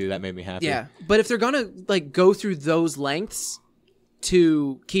back too. That made me happy. Yeah, but if they're gonna like go through those lengths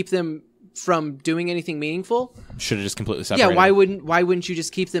to keep them from doing anything meaningful, Should have just completely yeah, separated. why wouldn't you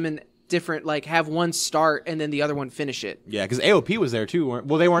just keep them in different, like have one start and then the other one finish it? Yeah, because AOP was there too.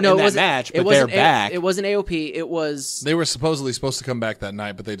 Well, they weren't No, in it that wasn't- match, it but they're wasn't back. It wasn't AOP. It was They were supposedly supposed to come back that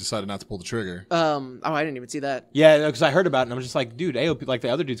night, but they decided not to pull the trigger. oh, I didn't even see that. Yeah, because I heard about it, and I'm just like, dude, AOP, like the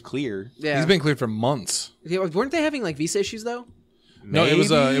other dude's clear. Yeah, He's been cleared for months. Yeah, weren't they having like visa issues though? No, it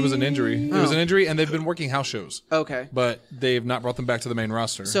was an injury. It was Oh. an injury, and they've been working house shows, Okay, but they've not brought them back to the main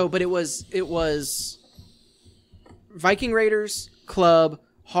roster. so but it was Viking Raiders, Club,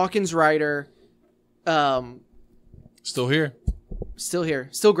 Hawkins Rider, still here. still here,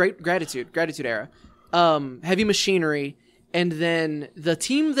 still great gratitude era, Heavy Machinery, and then the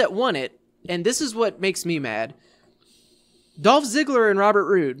team that won it, and this is what makes me mad: Dolph Ziggler and Robert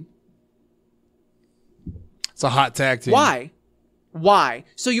Roode. It's a hot tag team. Why?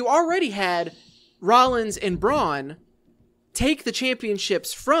 So you already had Rollins and Braun take the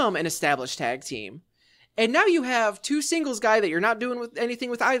championships from an established tag team, and now you have two singles guy that you're not doing with anything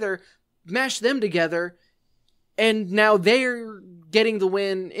with either. Mash them together, and now they're getting the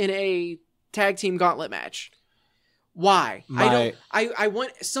win in a tag team gauntlet match. Why? I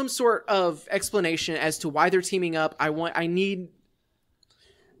want some sort of explanation as to why they're teaming up. I need,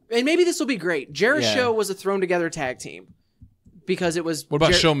 and maybe this will be great. Jericho was a thrown together tag team because it was. What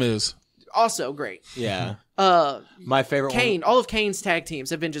about Show Miz? Also great. Yeah. My favorite Kane. one. All of Kane's tag teams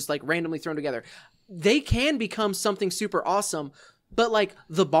have been just like randomly thrown together. They can become something super awesome, but like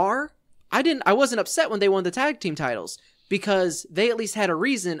the Bar, I wasn't upset when they won the tag team titles because they at least had a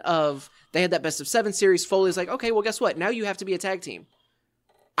reason of they had that best of 7 series. Foley's like, okay, well, guess what? Now you have to be a tag team.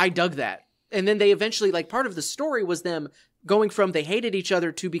 I dug that. And then they eventually, like, part of the story was them going from they hated each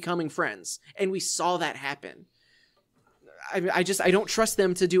other to becoming friends. And we saw that happen. I don't trust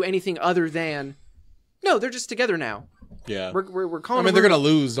them to do anything other than, no, they're just together now. Yeah. We're calling I mean, them they're gonna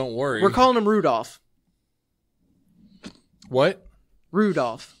lose. Don't worry. We're calling them Rudolph. What?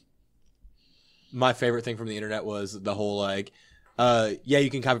 Rudolph. My favorite thing from the internet was the whole like, yeah, you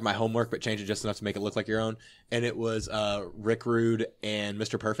can copy my homework, but change it just enough to make it look like your own. And it was Rick Rude and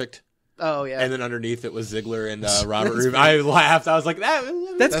Mr. Perfect. Oh yeah. And then underneath it was Ziggler and Robert Roode. I laughed. I was like,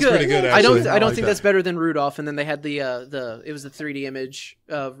 That's good. pretty good, I don't actually. I like think that. that's better than Rudolph. And then they had it was the 3D image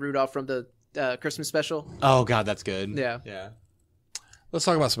of Rudolph from the Christmas special. oh god, that's good. Yeah. Yeah. Let's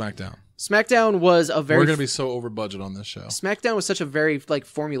talk about SmackDown. SmackDown was a very We're gonna be so over budget on this show. SmackDown was such a very like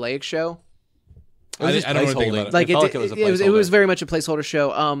formulaic show. I don't know anything about it. Like It felt like it was a it was placeholder. very much a placeholder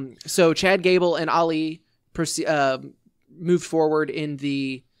show. So Chad Gable and Ali moved forward in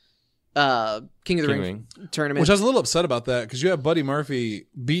the King of the Ring tournament. Which I was a little upset about that because you have Buddy Murphy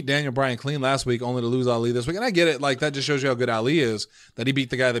beat Daniel Bryan clean last week, only to lose Ali this week. And I get it, like that just shows you how good Ali is that he beat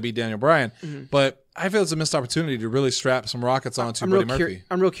the guy that beat Daniel Bryan. Mm-hmm. But I feel it's a missed opportunity to really strap some rockets onto Buddy Murphy.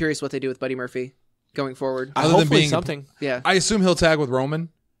 I'm real curious what they do with Buddy Murphy going forward. Other than Hopefully being something. Yeah, I assume he'll tag with Roman.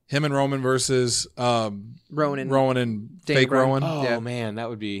 Him and Roman versus Rowan and Daniel Daniel Bryan. Rowan. Oh Yeah. man, that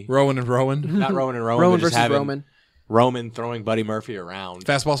would be Rowan and Rowan. not Rowan and Rowan. Rowan but just versus having Roman. Roman throwing Buddy Murphy around.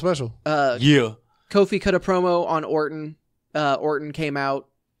 Fastball special. Yeah. Kofi cut a promo on Orton. Orton came out,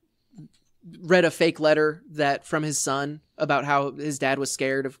 read a fake letter that from his son about how his dad was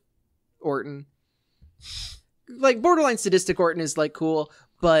scared of Orton. Like borderline sadistic Orton is like cool,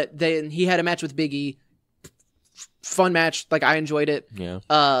 but then he had a match with Big E. Fun match, like I enjoyed it. Yeah.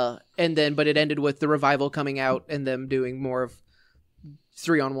 But it ended with the Revival coming out and them doing more of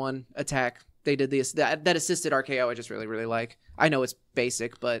 3-on-1 attack. They did that assisted RKO. I just really, really like. I know it's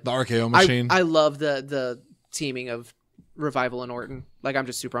basic, but The RKO machine. I love the teaming of Revival and Orton. Like I'm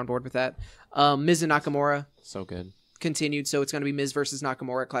just super on board with that. Miz and Nakamura So good. continued, so it's going to be Miz versus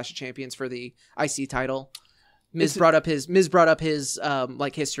Nakamura Clash of Champions for the IC title. Miz brought up his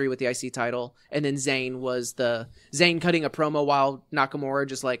like history with the IC title, and then Zayn cutting a promo while Nakamura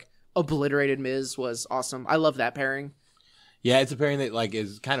just like obliterated Miz was awesome. I love that pairing. Yeah, it's a pairing that like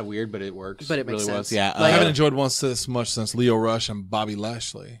is kind of weird, but it works. But it makes really sense. Was. Yeah. I haven't enjoyed one this much since Leo Rush and Bobby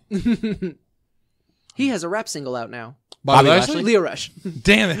Lashley. He has a rap single out now. Bobby Lashley? Lashley? Leo Rush.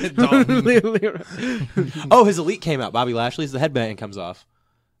 Damn it, Dalton. Leo Rush. Oh, his Elite came out. Bobby Lashley's the headband comes off.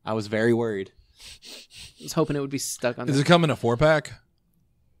 I was very worried. I was hoping it would be stuck on Is there. it coming in a 4-pack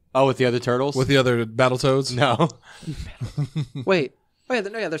Oh, with the other turtles? with the other Battletoads? no. Wait. Oh yeah,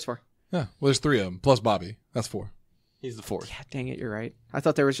 there's 4. Yeah. Well, there's 3 of them plus Bobby. That's 4. He's the fourth. God dang it, you're right. I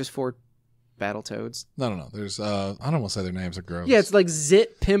thought there was just 4 Battletoads. No. There's I don't want to say their names are gross. Yeah, it's like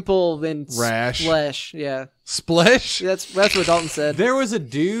Zit, Pimple, and Rash. Splash. Yeah, Splash. that's what Dalton said. There was a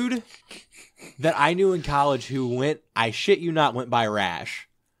dude that I knew in college who went, I shit you not, went by Rash.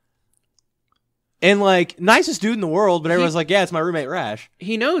 And like, nicest dude in the world, but everyone's like, yeah, it's my roommate Rash.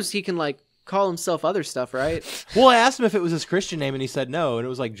 He knows he can like call himself other stuff, right? Well, I asked him if it was his Christian name, and he said no, and it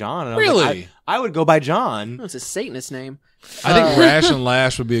was like John. And I was Really? like, I would go by John. Oh, it's a Satanist name. I think Rash and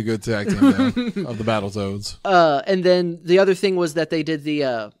Lash would be a good tag team though, of the Battletoads. And then the other thing was that they did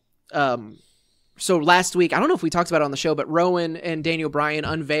the so last week, I don't know if we talked about it on the show, but Rowan and Daniel Bryan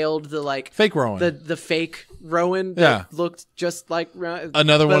unveiled the like Fake Rowan. the fake Rowan that looked just like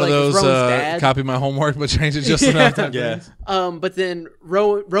Another but, one like, of it was those Rowan's dad. copy my homework but change it just enough. Yeah. But then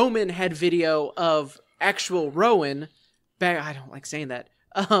Roman had video of actual Rowan back. I don't like saying that.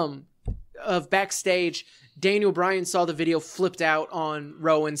 Of backstage, Daniel Bryan saw the video, flipped out on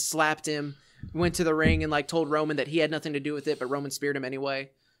Rowan, slapped him, went to the ring and like told Roman that he had nothing to do with it, but Roman speared him anyway.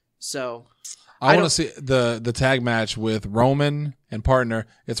 So I want to see the tag match with Roman and partner.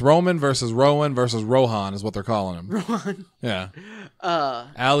 It's Roman versus Rowan versus Rohan is what they're calling him. Rowan. Yeah.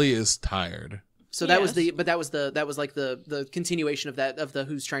 Ali is tired. So that was that was like the continuation of the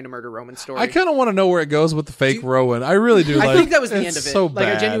Who's Trying to Murder Roman story. I kind of want to know where it goes with the fake Rowan. I really do. I think that was the end of it. So like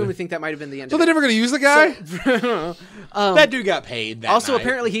I bad. genuinely think that might have been the end So of they're it. never going to use the guy? That dude got paid. That Also, night.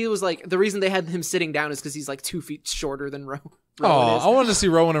 apparently he was like, the reason they had him sitting down is because he's like 2 feet shorter than Rowan Oh, is. I wanted to see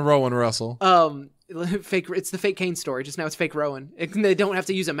Rowan and Rowan wrestle. Fake. It's the fake Kane story. Just now it's fake Rowan. They don't have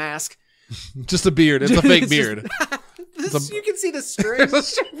to use a mask. Just a beard. It's a fake It's just- beard. You can see the string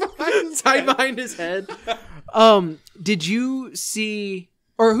tied behind his head. Did you see,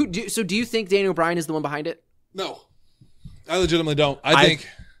 or who? Do you think Daniel Bryan is the one behind it? No. I legitimately don't. I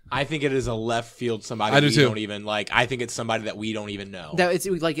think it is a left field somebody I do we too. don't even like. I think it's somebody that we don't even know. That it's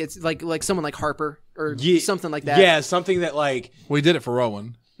like someone like Harper or something like that. Yeah, something that like we did it for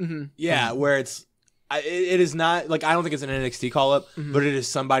Rowan. yeah, where it's it is not like I don't think it's an NXT call up, but it is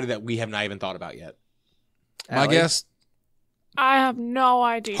somebody that we have not even thought about yet. My guess, I have no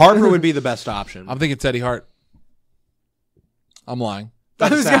idea. Harper would be the best option. I'm thinking Teddy Hart. I'm lying. I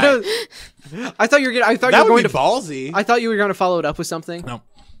thought you were going be to ballsy. I thought you were going to follow it up with something. No.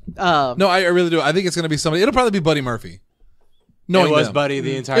 No, I really do. I think it's going to be somebody. It'll probably be Buddy Murphy. It was Buddy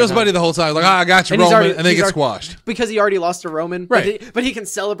the entire time. It was Buddy the whole time. Like, I got you, And he's Roman, already- and they he's get already- squashed. Because he already lost to Roman, Right. But he can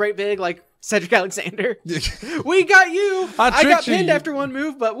celebrate big like Cedric Alexander. We got you. I got tricked you. pinned after one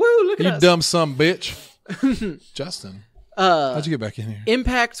move, but woo! Look at You us. dumb son bitch. Justin. How'd you get back in here?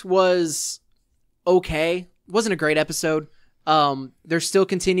 Impact was okay. Wasn't a great episode. They're still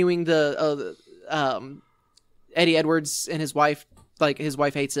continuing the Eddie Edwards and his wife, like his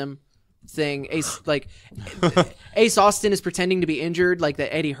wife hates him thing. Ace Austin is pretending to be injured, like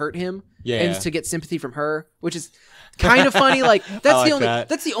that Eddie hurt him, and to get sympathy from her, which is kind of funny. Like that's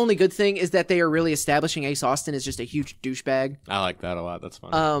the only good thing is that they are really establishing Ace Austin as just a huge douchebag. I like that a lot. That's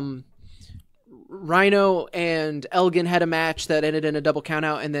fun. Rhino and Elgin had a match that ended in a double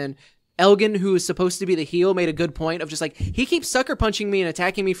countout, and then Elgin, who is supposed to be the heel, made a good point of just like, he keeps sucker punching me and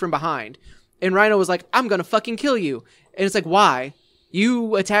attacking me from behind. And Rhino was like, I'm gonna fucking kill you. And it's like, why?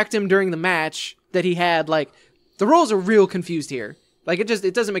 You attacked him during the match that he had. Like, the roles are real confused here. Like, it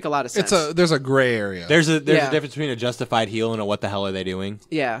doesn't make a lot of sense. There's a gray area. There's a difference between a justified heel and a what the hell are they doing?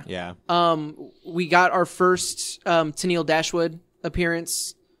 Yeah. Yeah. We got our first Tennille Dashwood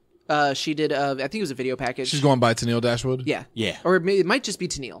appearance. She did, I think it was a video package. She's going by Tennille Dashwood? Yeah. Yeah. Or it might just be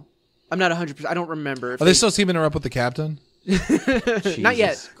Tennille. I'm not 100%. I don't remember. Are they still teaming her up with the captain? Not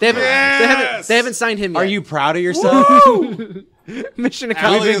yet. They haven't signed him yet. Are you proud of yourself? Mission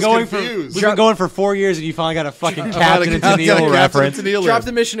Ali accomplished. is We've been going for 4 years and you finally got a fucking I Captain and Tennille reference. Drop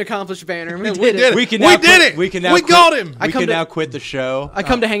the mission accomplished banner. And we We did it. did We it. can We now did quit- it. we can now We quit- got him. We can now quit the show. I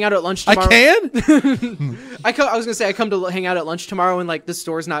come to hang out at lunch I tomorrow. can? I was gonna say I come to hang out at lunch tomorrow and like the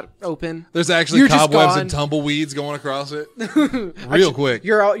store's not open. There's actually You're just cobwebs gone. and tumbleweeds going across it. Real quick.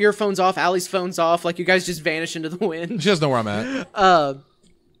 Your phone's off. Allie's phone's off. Like you guys just vanish into the wind. She doesn't know where I'm at.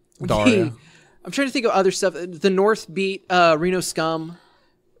 Daria. I'm trying to think of other stuff. The North beat Reno Scum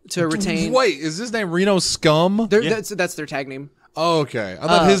to retain. Wait, is his name Reno Scum? That's their tag name. Oh, okay. I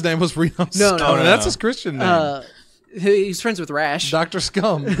thought his name was Reno Scum. no. That's his Christian name. He's friends with Rash. Dr.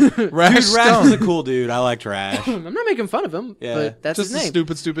 Scum. Rash Dude, Rash is Scum. a cool dude. I liked Rash. I'm not making fun of him, Yeah. but that's Just his a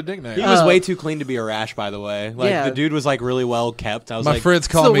name. stupid nickname. He was way too clean to be a Rash, by the way. Like Yeah. the dude was like really well kept. I was My like, friends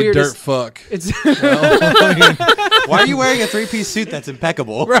call the me weirdest- Dirt Fuck. It's why are you wearing a 3-piece suit that's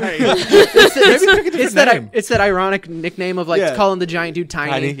impeccable? Right. it's that ironic nickname of like Yeah. calling the giant dude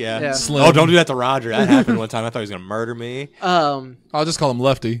tiny. Tiny, yeah. Slim. Oh, don't do that to Roger. That happened one time. I thought he was gonna murder me. I'll just call him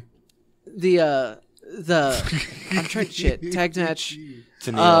Lefty. The I'm trying to tag match.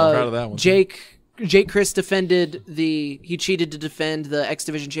 Tennille. Proud of that one. Jake Jake Chris he cheated to defend the X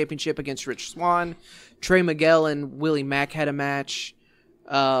Division Championship against Rich Swann. Trey Miguel and Willie Mack had a match,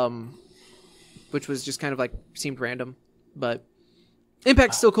 which was just kind of like seemed random, but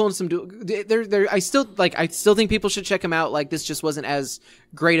Impact's still cool in some I still think people should check them out. Like, this just wasn't as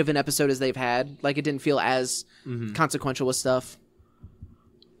great of an episode as they've had. Like, it didn't feel as consequential with stuff.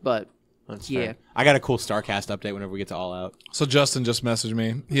 But That's yeah. fair. I got a cool StarCast update whenever we get to All Out. So Justin just messaged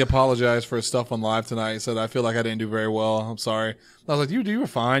me. He apologized for his stuff on live tonight. He said, I feel like I didn't do very well. I'm sorry. I was like, you were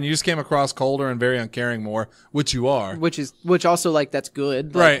fine. You just came across colder and very uncaring more, which you are. Which also, like, that's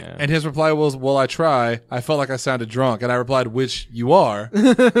good. Right. Yeah. And his reply was, well, I try. I felt like I sounded drunk. And I replied, which you are.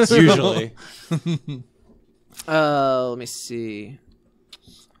 Usually. Let me see.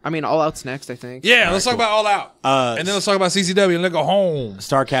 I mean, All Out's next, I think. Yeah, let's talk about All Out. And then let's talk about CCW and then go home.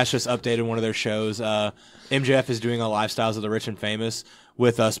 StarCast just updated one of their shows. MJF is doing a Lifestyles of the Rich and Famous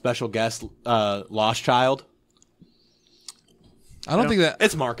with a special guest, Lost Child. I don't think that...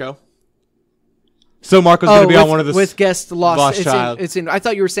 It's Marco. So Marco's going to be on one of the... With guest Lost Child. I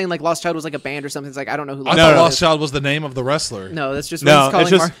thought you were saying like Lost Child was like a band or something. It's like, I don't know who I thought Lost Child was the name of the wrestler. No, that's just what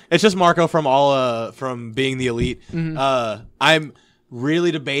he's calling it's just Marco from Being the Elite. Mm-hmm. I'm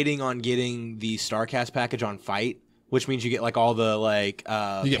really debating on getting the StarCast package on Fight, which means you get like all the like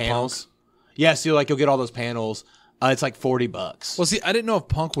you get panels. Yeah, so you'll get all those panels. It's like $40. Well, see, I didn't know if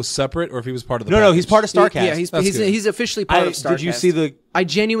Punk was separate or if he was part of the No, he's part of StarCast. Yeah, he's officially part of StarCast. Did you see the... I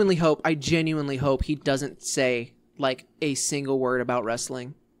genuinely hope he doesn't say like a single word about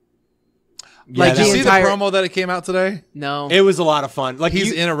wrestling. Yeah, like, did you see the promo that it came out today? No. It was a lot of fun. Like,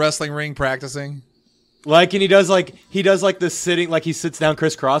 he's in a wrestling ring practicing. Like, and he does this sitting, like he sits down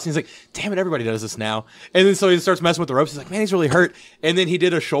crisscross, and he's like, damn it, everybody does this now. And then so he starts messing with the ropes. He's like, man, he's really hurt. And then he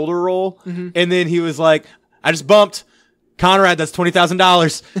did a shoulder roll, and then he was like, I just bumped Conrad, that's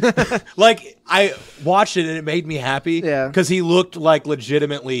 $20,000. Like, I watched it and it made me happy. Yeah. Because he looked like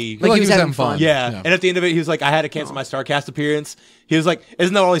legitimately. Like he was having fun. Yeah. And at the end of it, he was like, I had to cancel my StarCast appearance. He was like,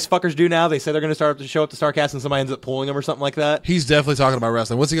 isn't that all these fuckers do now? They say they're going to start to show up to StarCast and somebody ends up pulling them or something like that. He's definitely talking about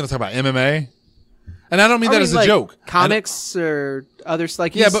wrestling. What's he going to talk about? MMA? And I don't mean that as a joke. Comics or others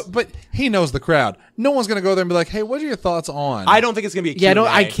like yeah, but he knows the crowd. No one's gonna go there and be like, "Hey, what are your thoughts on?" I don't think it's gonna be a Q&A. Yeah, no,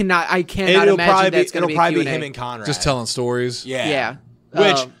 I cannot imagine that's gonna be a Q&A. Him and Conrad just telling stories. Yeah.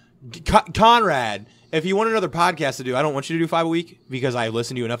 Which Conrad, if you want another podcast to do, I don't want you to do 5 a week because I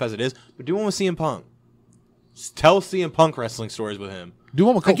listen to you enough as it is. But do one with CM Punk. Tell CM Punk wrestling stories with him. Do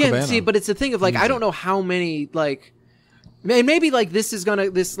one with Colt Again, Cabana. see, but it's the thing of like I don't know how many like. Maybe like this is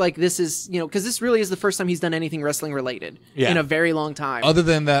because this really is the first time he's done anything wrestling related in a very long time. Other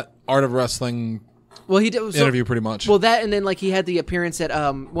than that Art of Wrestling he did interview pretty much. Well, that and then like he had the appearance at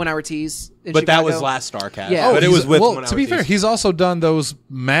 1 Hour Tees in But Chicago. that was last StarCast. Yeah. But it was with 1 Hour to be fair, he's also done those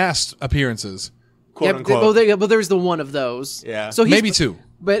masked appearances. Quote unquote. Well, there's the one of those. Yeah. So maybe two.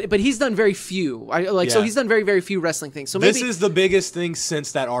 But he's done very few. So he's done very, very few wrestling things. So this is the biggest thing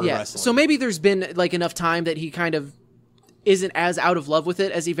since that Art of Wrestling. So maybe there's been like enough time that he kind of isn't as out of love with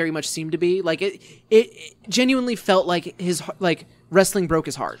it as he very much seemed to be. Like it genuinely felt like his wrestling broke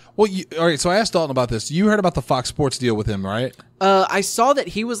his heart. Well, all right. So I asked Dalton about this. You heard about the Fox Sports deal with him, right? I saw that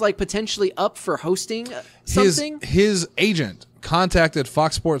he was like potentially up for hosting something. His agent contacted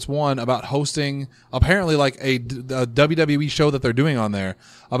Fox Sports 1 about hosting apparently like a WWE show that they're doing on there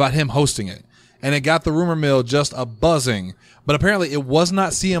about him hosting it. And it got the rumor mill just a buzzing. But apparently it was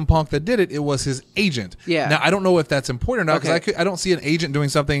not CM Punk that did it. It was his agent. Yeah. Now, I don't know if that's important or not because I don't see an agent doing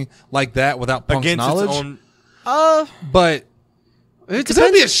something like that without Punk's knowledge. But because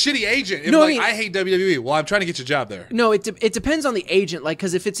that'd be a shitty agent. If I hate WWE. Well, I'm trying to get your job there. No, it depends on the agent. Like,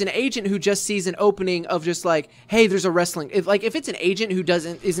 because if it's an agent who just sees an opening of just like, hey, there's a wrestling. If it's an agent who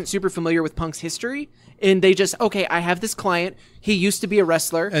isn't super familiar with Punk's history, and they just I have this client. He used to be a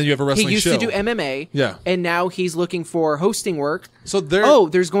wrestler, and you have a wrestling He used show. to do MMA, yeah, and now he's looking for hosting work. So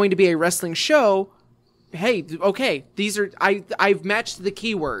there's going to be a wrestling show. Hey, okay, these are I've matched the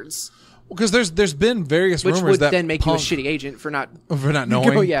keywords. Because there's been various rumors would that then make Punk, you a shitty agent for not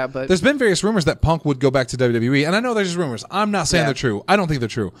knowing. Yeah, but there's been various rumors that Punk would go back to WWE, and I know there's just rumors. I'm not saying they're true. I don't think they're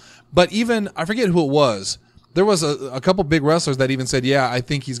true. But even I forget who it was. There was a couple big wrestlers that even said, "Yeah, I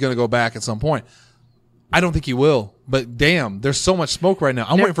think he's going to go back at some point." I don't think he will. But damn, there's so much smoke right now.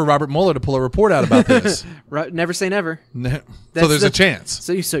 I'm waiting for Robert Mueller to pull a report out about this. Never say never. So there's a chance.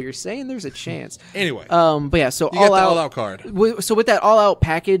 So you're saying there's a chance. Anyway. But yeah, so you got the All Out card. So with that All Out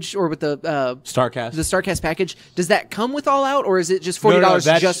package or with the StarCast, the StarCast package, does that come with All Out or is it just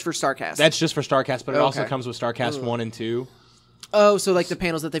 $40 just for StarCast? That's just for StarCast, but it also comes with StarCast 1 and 2. Oh, so like the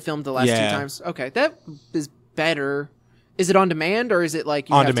panels that they filmed the last 2 times. Okay, that is better. Is it on demand or is it like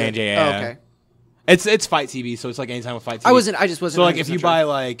on demand? Yeah. Oh, okay. It's Fight TV, so it's like anytime with Fight TV. I just wasn't. So like if 100% you sure. buy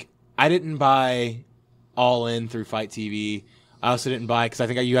like, I didn't buy All In through Fight TV. I also didn't buy because I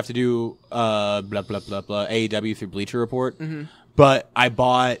think you have to do blah blah blah blah AEW through Bleacher Report. Mm-hmm. But I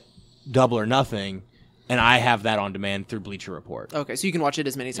bought Double or Nothing, and I have that on demand through Bleacher Report. Okay, so you can watch it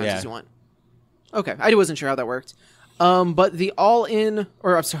as many times Yeah. as you want. Okay, I wasn't sure how that worked. But the All In,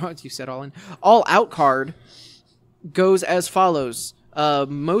 or I'm sorry, you said All In, All Out card goes as follows. I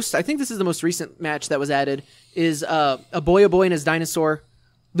think this is the most recent match that was added, is a Boy and his dinosaur,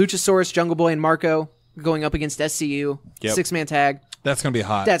 Luchasaurus, Jungle Boy, and Marco going up against SCU, Yep. 6-man tag. That's gonna be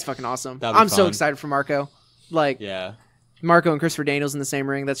hot. That's fucking awesome. That'd be I'm so fun. excited for Marco. Like, Yeah. Marco and Christopher Daniels in the same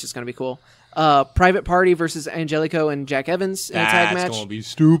ring. That's just going to be cool. Private Party versus Angelico and Jack Evans in a tag match. That's gonna be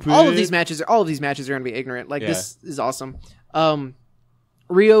stupid. All of these matches are going to be ignorant. Like, this is awesome.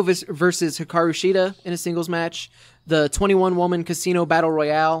 Rio versus Hikaru Shida in a singles match. The 21-woman Casino Battle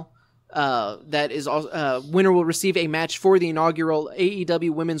Royale. That is winner will receive a match for the inaugural AEW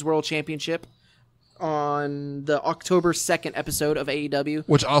Women's World Championship on the October 2nd episode of AEW.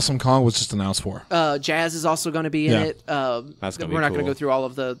 Which Awesome Kong was just announced for. Jazz is also going to be in Yeah. it. That's gonna be we're not going to cool. go through all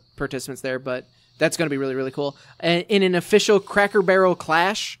of the participants there, but that's going to be really, really cool. And in an official Cracker Barrel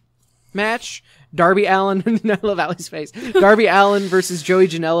Clash match, Darby Allin, I love Allie's face. Darby Allin versus Joey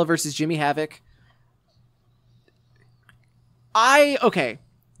Janela versus Jimmy Havoc. Okay.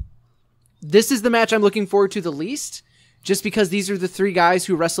 This is the match I'm looking forward to the least, just because these are the three guys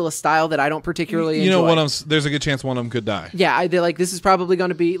who wrestle a style that I don't particularly enjoy. You know, there's a good chance one of them could die. Yeah, they're like, this is probably going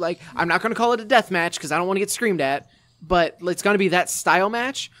to be like, I'm not going to call it a death match because I don't want to get screamed at, but it's going to be that style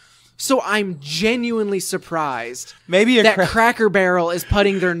match. So I'm genuinely surprised Maybe that Cracker Barrel is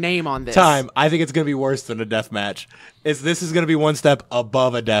putting their name on this. I think it's going to be worse than a death match. This is going to be one step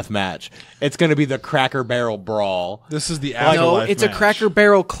above a death match. It's going to be the Cracker Barrel Brawl. This is the No, afterlife it's match. a Cracker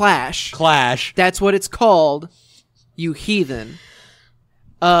Barrel Clash. Clash. That's what it's called, you heathen.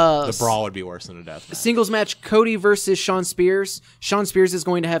 The brawl would be worse than a death match. Singles match, Cody versus Sean Spears. Sean Spears is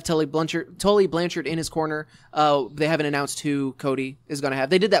going to have Tully Blanchard in his corner. They haven't announced who Cody is going to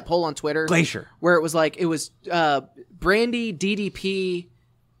have. They did that poll on Twitter. Glacier. Where it was Brandy, DDP,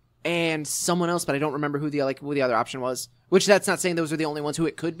 and someone else, but I don't remember who the other option was. Which that's not saying those are the only ones who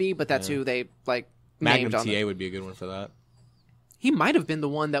it could be, but that's who they named Magnum on TA them. would be a good one for that. He might have been the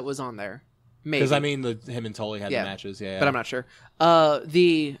one that was on there. Maybe. Because, I mean, him and Tully had the matches, yeah. But I'm not sure.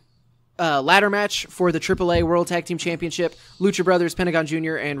 The ladder match for the AAA World Tag Team Championship, Lucha Brothers, Pentagon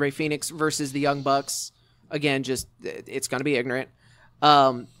Jr., and Rey Fenix versus the Young Bucks. Again, it's going to be ignorant.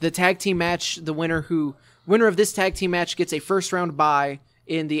 The tag team match, the winner of this tag team match gets a first round bye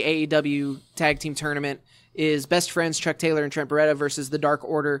in the AEW tag team tournament, is Best Friends Chuck Taylor and Trent Beretta versus the Dark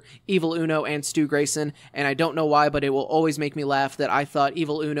Order, Evil Uno and Stu Grayson. And I don't know why, but it will always make me laugh that I thought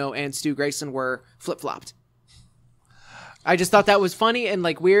Evil Uno and Stu Grayson were flip-flopped. I just thought that was funny and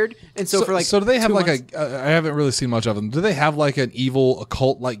weird. And so for do they have 2 like months, I haven't really seen much of them. Do they have like an evil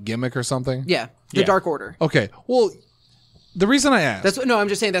occult like gimmick or something? yeah, the Dark Order. Okay. Well, the reason I asked. I'm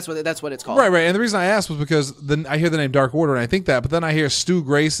just saying that's what it's called. Right. And the reason I asked was because then I hear the name Dark Order and I think that, but then I hear Stu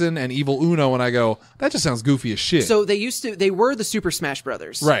Grayson and Evil Uno and I go, that just sounds goofy as shit. So they were the Super Smash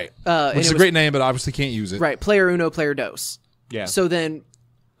Brothers. Right. Which is a great name, but obviously can't use it. Right. Player Uno, Player Dos. Yeah. So then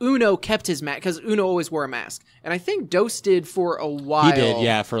Uno kept his mask because Uno always wore a mask. And I think Dos did for a while. He did,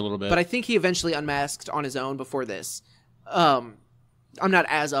 yeah, for a little bit. But I think he eventually unmasked on his own before this. I'm not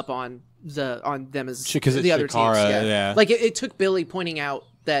as up on them as Because it's the other Shikara, teams. yeah. Like it took Billy pointing out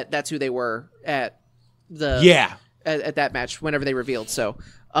that that's who they were at the at that match whenever they revealed. So,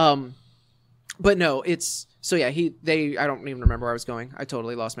 but no, it's so yeah. I don't even remember where I was going. I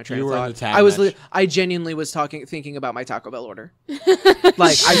totally lost my train You of were in thought. the tag match. I genuinely was thinking about my Taco Bell order.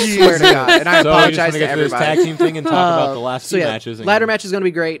 I swear to God, and I So apologize we to just wanna get to this everybody. tag team thing and talk about the last So few yeah, matches. ladder match is going to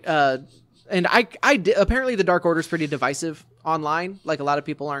be great. And apparently the Dark Order is pretty divisive online. Like a lot of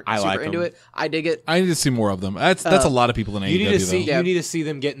people aren't I super like into them. it. I dig it. I need to see more of them. That's a lot of people in AEW. You need to see. though. You need to see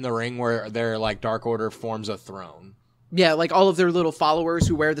them get in the ring where their Dark Order forms a throne. Yeah, like all of their little followers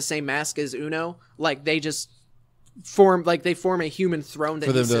who wear the same mask as Uno, they just form a human throne that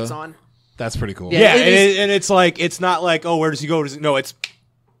For he them to- sits on. That's pretty cool. Yeah. Yeah, it and it's not like, oh, where does he go? No, it's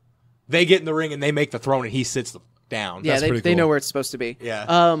they get in the ring and they make the throne and he sits down. Yeah, That's pretty they cool. know where it's supposed to be.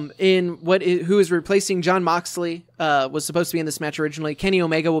 Yeah. Who is replacing Jon Moxley was supposed to be in this match originally. Kenny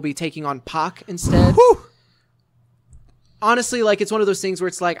Omega will be taking on Pac instead. Honestly, it's one of those things where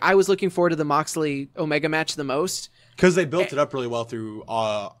it's I was looking forward to the Moxley Omega match the most. Because they built it up really well through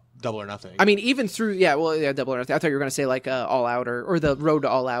Double or Nothing. I mean, even through Double or Nothing. I thought you were going to say All Out or the Road to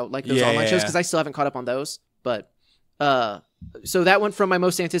All Out, those Yeah, online yeah, shows, yeah. because I still haven't caught up on those. But So that went from my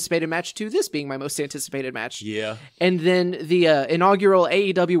most anticipated match to this being my most anticipated match. Yeah. And then the inaugural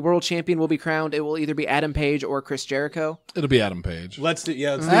AEW World Champion will be crowned. It will either be Adam Page or Chris Jericho. It'll be Adam Page. Let's do.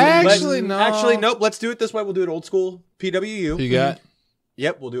 Yeah. Let's do Actually, no. Actually, nope. Let's do it this way. We'll do it old school. PWU. Who you got?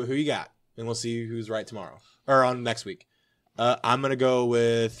 Yep. We'll do it. Who you got? And we'll see who's right tomorrow or on next week. I'm gonna go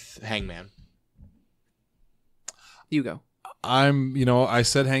with Hangman. You go. I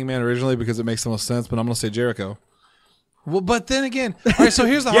said Hangman originally because it makes the most sense, but I'm gonna say Jericho. Well, but then again, all right. So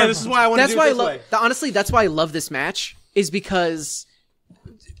here's the hard. Yeah, this is why I want to do it this way. Honestly, that's why I love this match. Is because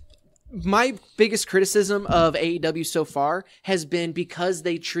my biggest criticism of AEW so far has been because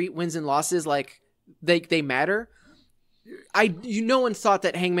they treat wins and losses like they matter. No one thought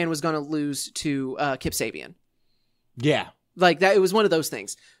that Hangman was going to lose to Kip Sabian. Yeah. Like that, it was one of those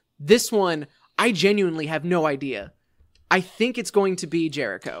things. This one, I genuinely have no idea. I think it's going to be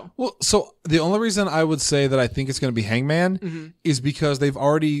Jericho. Well, so the only reason I would say that I think it's going to be Hangman is because they've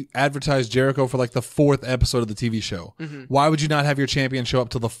already advertised Jericho for like the 4th episode of the TV show. Why would you not have your champion show up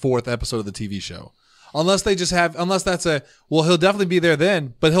to the 4th episode of the TV show? Unless that's he'll definitely be there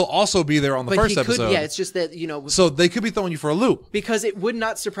then, but he'll also be there on the first episode. Yeah, it's just that, So they could be throwing you for a loop. Because it would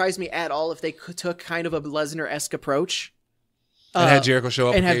not surprise me at all if they took kind of a Lesnar-esque approach. And had Jericho show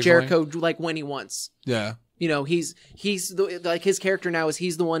up and have Jericho like when he wants. Yeah. He's like his character now is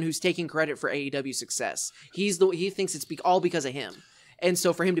he's the one who's taking credit for AEW success. He thinks it's all because of him. And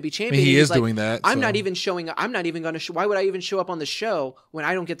so for him to be champion, he is doing that. I'm not even showing up. I'm not even going to. Why would I even show up on the show when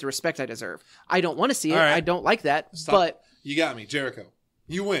I don't get the respect I deserve? I don't want to see it. Right. I don't like that. Stop. But you got me, Jericho.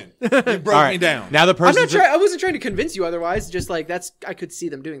 You win. You broke me down. Now the person. I wasn't trying to convince you otherwise. Just like I could see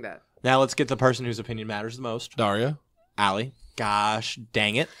them doing that. Now let's get the person whose opinion matters the most. Daria. Allie. Gosh,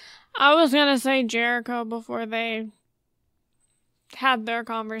 dang it. I was gonna say Jericho before they had their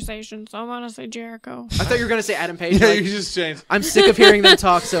conversation, so I'm gonna say Jericho. I thought you were gonna say Adam Page. Yeah, like, you just changed. I'm sick of hearing them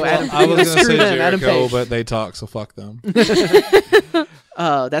talk. So Adam. I was going to say them, Adam Jericho, Page. but they talk, so fuck them.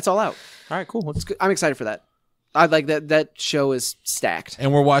 That's all out. All right, cool. I'm excited for that. I like that. That show is stacked.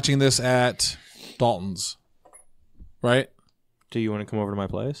 And we're watching this at Dalton's, right? Do you want to come over to my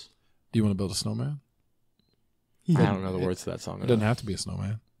place? Do you want to build a snowman? I don't know the words to that song. It doesn't have to be a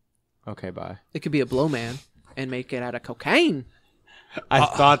snowman. Okay, bye. It could be a blow man and make it out of cocaine. I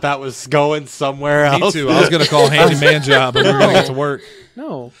thought that was going somewhere else. Me too. I was going to call handyman job, and we were going to get to work.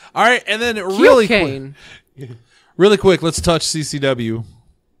 No. All right, and then really quick, let's touch CCW.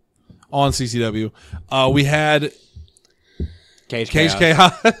 On CCW, we had Cage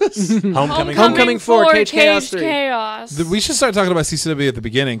Chaos. Homecoming 4, Cage Chaos 3. Chaos. We should start talking about CCW at the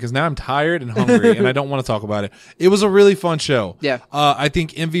beginning because now I'm tired and hungry and I don't want to talk about it. It was a really fun show. Yeah. I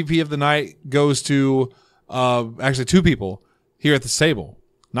think MVP of the night goes to actually 2 people here at the stable.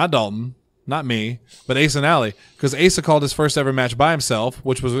 Not Dalton, not me, but Asa and Allie. Because Asa called his first ever match by himself,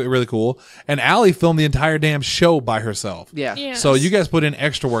 which was really cool. And Allie filmed the entire damn show by herself. Yeah. Yes. So you guys put in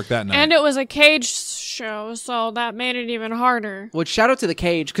extra work that night. And it was a cage show, so that made it even harder. Well, shout out to the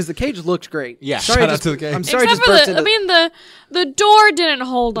cage because the cage looked great. Yeah. Sorry, Shout out to the cage. I'm sorry, Except just for burst into the door didn't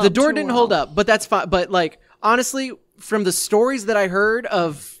hold up. the door too didn't well. hold up, but that's fine. But like honestly, from the stories that I heard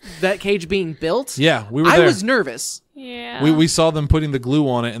of that cage being built, yeah, we were I there. was nervous. Yeah. We saw them putting the glue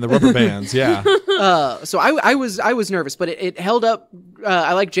on it and the rubber bands. Yeah. So I was nervous, but it held up.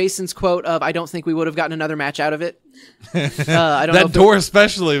 I like Jason's quote of "I don't think we would have gotten another match out of it." I don't know That if door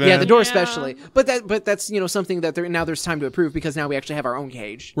especially, man. Yeah, the door Yeah. especially. But that's something that now there's time to improve because now we actually have our own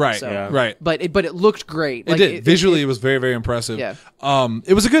cage. Right. So, Yeah. Right. But it looked great. It did. Visually, it was very, very impressive. Yeah.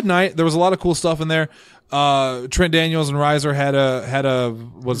 It was a good night. There was a lot of cool stuff in there. Trent Daniels and Riser had a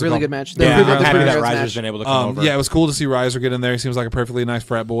what's it Really called? good match. Yeah, Really I'm good happy that match. Riser's been able to come over. Yeah, it was cool to see Riser get in there. He seems like a perfectly nice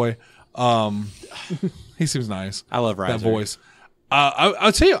frat boy. He seems nice. I love Riser. That voice.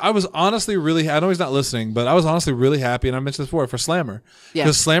 I'll tell you, I was honestly really. I know he's not listening, but I was honestly really happy, and I mentioned this before for Slammer Yeah.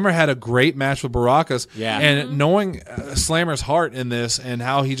 because Slammer had a great match with Baracus. Yeah. and knowing Slammer's heart in this and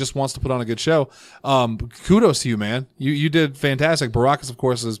how he just wants to put on a good show. Kudos to you, man. You did fantastic. Baracus, of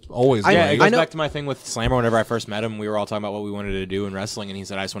course, is always. I- Yeah, great. it goes know- back to my thing with Slammer. Whenever I first met him, we were all talking about what we wanted to do in wrestling, and he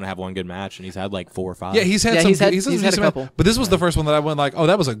said, "I just want to have one good match," and he's had like 4 or 5. Yeah, he's had Yeah, some. he's had some a decent couple. But this was the first one that I went like, oh,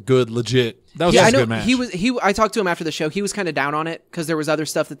 that was a good, legit. That was Yeah, just I a know good match. I talked to him after the show. He was kind of down on it because there was other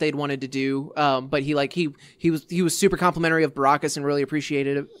stuff that they'd wanted to do. But he was super complimentary of Baracus and really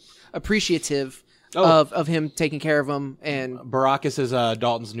appreciative of him taking care of him. And Baracus is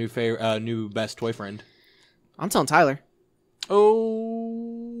Dalton's new best toy friend. I'm telling Tyler.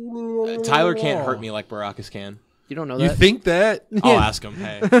 Oh, Tyler can't hurt me like Baracus can. You don't know You that. think that? I'll ask him.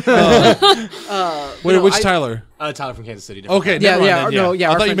 Hey, Wait, which Tyler? Tyler from Kansas City. different Okay, guy. never mind then, I our thought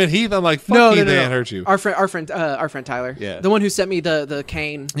you friend- meant Heath. I'm like, fuck Heath, they ain't hurt you. Our friend Tyler. Yeah. The one who sent me the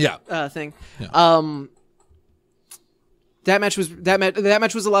cane. Yeah. Thing. Yeah. That match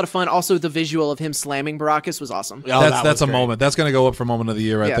was a lot of fun. Also, the visual of him slamming Baracus was awesome. Oh, That's a great. moment. That's gonna go up for moment of the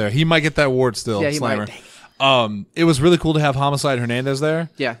year right Yeah. there. He might get that award still. Yeah, he Slammer. might. It was really cool to have Homicide Hernandez there.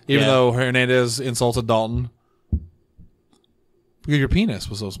 Yeah. Even Yeah. though Hernandez insulted Dalton. Because your penis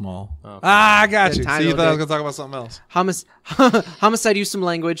was so small. Okay. I got Yeah, you. tiny See, you thought little I was gonna talk about something else. Homicide used some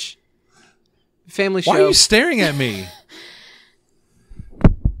language. Family show. Why are you staring at me?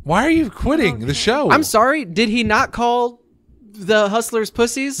 Why are you quitting the show? I'm sorry. Did he not call the Hustlers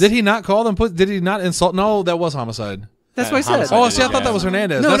pussies? Did he not call them? Did he not insult? No, that was Homicide. That's what I said. Homicide Oh, did see, I it, thought that was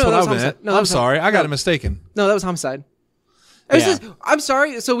Hernandez. No, That's no, what that I was meant. Homicide. No, that I'm was sorry. I got no. it mistaken. No, that was Homicide. It's Yeah. just- I'm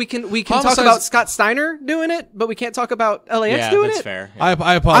sorry. So we can talk Homicide's- about Scott Steiner doing it, but we can't talk about LAX Yeah, doing that's it. fair. I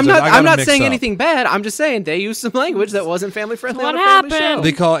apologize. I got I'm it not mixed saying up. anything bad. I'm just saying they used some language that wasn't family friendly What on a family happened?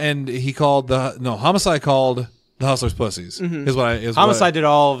 show. He called Homicide called the Hustlers pussies. Is what I is Homicide did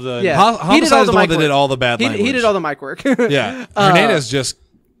all of the. Mm-hmm. Yeah. Homicide He did all is the the one mic that work. did all the bad language. He did all the mic work. Yeah, Hernandez just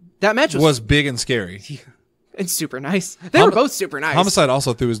That match was was big and scary. and super nice. They were both super nice. Homicide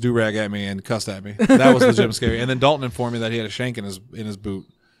also threw his do-rag at me and cussed at me. That was legit scary. And then Dalton informed me that he had a shank in his boot.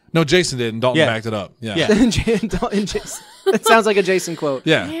 No, Jason did, and Dalton Yeah. backed it up. Yeah. Yeah. and Jason. That sounds like a Jason quote.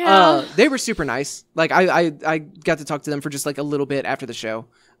 Yeah. Yeah. They were super nice. Like I got to talk to them for just like a little bit after the show.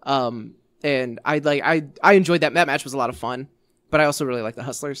 And I enjoyed that. That match was a lot of fun. But I also really like the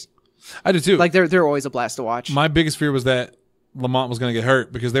Hustlers. I did too. Like they're always a blast to watch. My biggest fear was that Lamont was going to get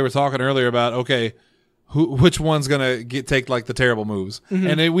hurt because they were talking earlier about, okay, which one's going to take like the terrible moves.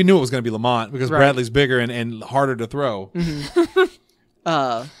 And we knew it was going to be Lamont because Right. Bradley's bigger and harder to throw.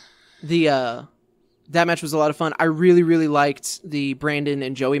 That match was a lot of fun. I really, really liked the Brandon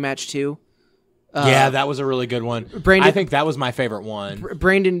and Joey match too. Yeah, that was a really good one. Brandon- I think that was my favorite one.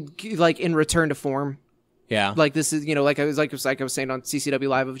 Brandon, like in return to form. Yeah. Like this is, like I was saying on CCW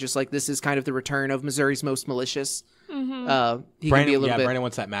Live of just like this is kind of the return of Missouri's most malicious. He can be a little bit. Brandon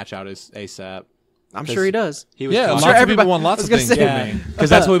wants that match out ASAP. I'm sure he does. He was Yeah, close. lots sure of everybody- people want lots I of was things gonna from say- me. because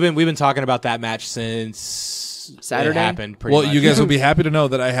that's what we've been talking about that match since Saturday? it happened. Pretty Well, much. you guys will be happy to know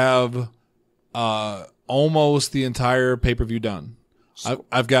that I have almost the entire pay-per-view done.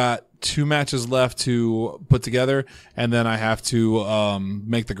 I've got 2 matches left to put together, and then I have to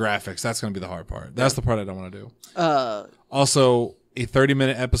make the graphics. That's going to be the hard part. That's the part I don't want to do. Also, a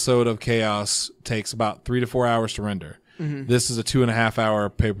 30-minute episode of Chaos takes about 3 to 4 hours to render. This is a 2.5-hour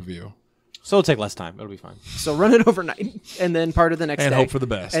pay-per-view. So it'll take less time. It'll be fine. So run it overnight and then part of the next And day. hope for the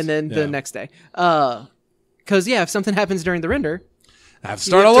best. And then Yeah. the next day. Because, if something happens during the render, I have to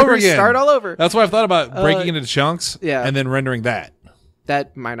start you all have to over again. Start all over. That's why I've thought about breaking it into chunks yeah. and then rendering that.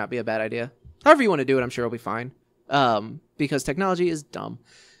 That might not be a bad idea. However you want to do it, I'm sure it'll be fine. Because technology is dumb.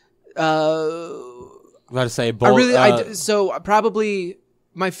 I'm about to say, So probably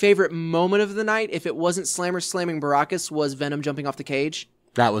my favorite moment of the night, if it wasn't Slammer slamming Baracus, was Venom jumping off the cage.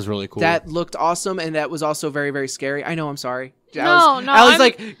 that was really cool. That looked awesome, and that was also very, very scary. I know, I'm sorry. No, I was I'm-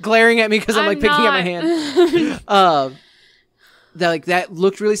 like glaring at me because I'm like picking at my not. hand. That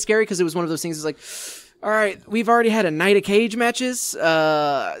looked really scary because it was one of those things. It's like, all right, we've already had a night of cage matches.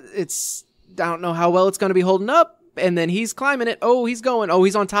 I don't know how well it's going to be holding up. And then he's climbing it. Oh, he's going. Oh,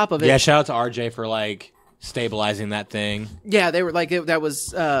 he's on top of it. yeah, shout out to RJ for like stabilizing that thing. Yeah, they were like that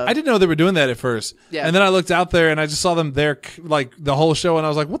was. I didn't know they were doing that at first. Yeah. And then I looked out there and I just saw them there like the whole show and I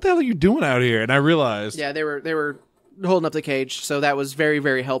was like, what the hell are you doing out here? And I realized. Yeah, they were holding up the cage, so that was very,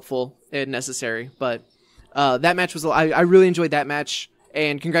 very helpful and necessary. But that match was I really enjoyed that match,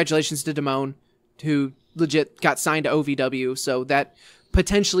 and congratulations to Damone, who legit got signed to OVW. So that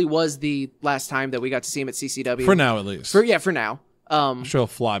potentially was the last time that we got to see him at CCW For now, at least. For now. I'm sure he'll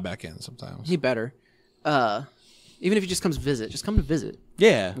fly back in sometimes. He better. Even if he just comes visit, just come to visit,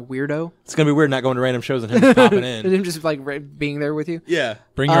 Yeah, weirdo. it's gonna be weird not going to random shows and him just popping And in. him just like being there with you. Yeah,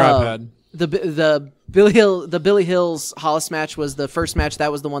 Bring your iPad. The Billy Hills Hollis match was the first match. That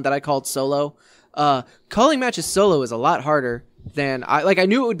was the one that I called solo. Calling matches solo is a lot harder than I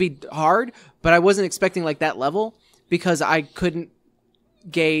knew it would be hard, but I wasn't expecting like that level because I couldn't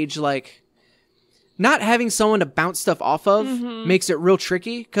gauge like not having someone to bounce stuff off of makes it real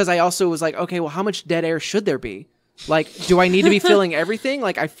tricky. Cause I also was like, okay, well, how much dead air should there be? Like, do I need to be filling everything?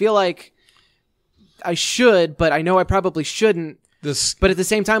 Like, I feel like I should, but I know I probably shouldn't. But at the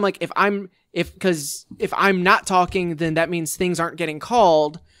same time, like if I'm not talking, then that means things aren't getting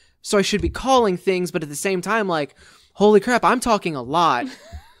called. So I should be calling things. But at the same time, like, holy crap, I'm talking a lot.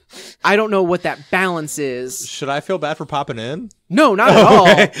 I don't know what that balance is. Should I feel bad for popping in? No, not at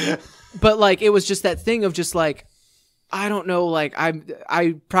all. But like, it was just that thing of just like, I don't know, like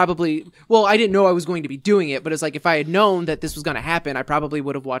I probably, well, I didn't know I was going to be doing it, but it's like if I had known that this was going to happen, I probably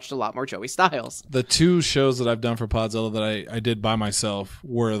would have watched a lot more Joey Styles. The 2 shows that I've done for Podzilla that I did by myself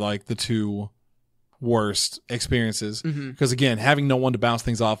were like the 2 worst experiences. Because again, having no one to bounce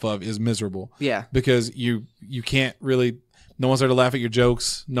things off of is miserable. Yeah. Because you can't really, no one's there to laugh at your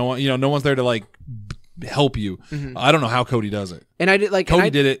jokes. No one, no one's there to like help you. I don't know how Cody does it. And I did like Cody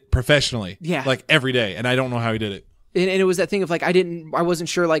did it professionally. Yeah. Like every day, and I don't know how he did it. And it was that thing of like I wasn't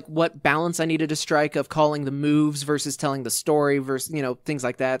sure like what balance I needed to strike of calling the moves versus telling the story versus things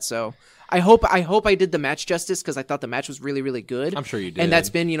like that. So I hope I did the match justice because I thought the match was really, really good. I'm sure you did. And that's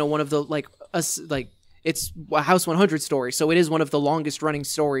been one of the it's a House 100 story, so it is one of the longest running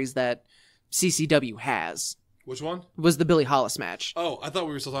stories that CCW has. Which one? Was the Billy Hollis match. Oh, I thought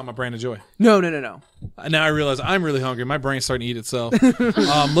we were still talking about Brandon Joy. No. Now I realize I'm really hungry. My brain's starting to eat itself.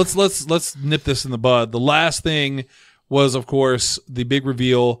 Let's nip this in the bud. The last thing was, of course, the big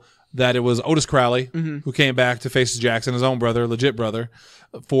reveal that it was Otis Crowley who came back to face Jackson, his own brother, legit brother,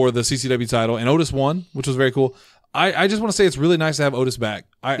 for the CCW title, and Otis won, which was very cool. I just want to say it's really nice to have Otis back.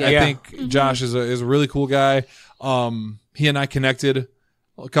 I think Josh is a really cool guy. He and I connected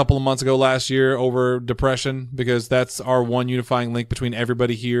a couple of months ago last year over depression because that's our one unifying link between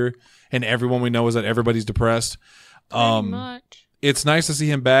everybody here and everyone we know is that everybody's depressed. Pretty much. It's nice to see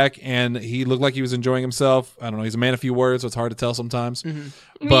him back, and he looked like he was enjoying himself. I don't know. He's a man of few words, so it's hard to tell sometimes. I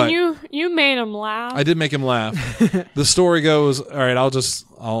mean, you made him laugh. I did make him laugh. The story goes, all right, I'll just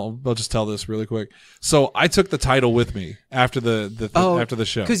tell this really quick. So I took the title with me after after the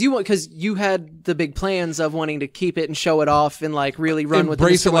show. Because you had the big plans of wanting to keep it and show it off and like really run with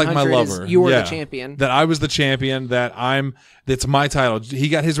embrace it like my lover. You were the champion. That I was the champion. That's my title. He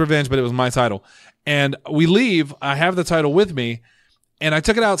got his revenge, but it was my title. And we leave. I have the title with me, and I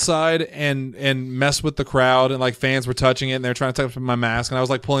took it outside and messed with the crowd, and like fans were touching it, and they were trying to touch my mask, and I was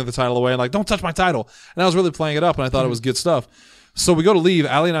like pulling the title away and like, don't touch my title. And I was really playing it up, and I thought it was good stuff. So we go to leave.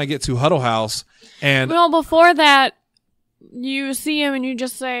 Allie and I get to Huddle House, and well, before that, you see him and you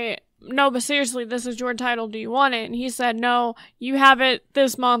just say, "No, but seriously, this is your title. Do you want it?" And he said, "No, you have it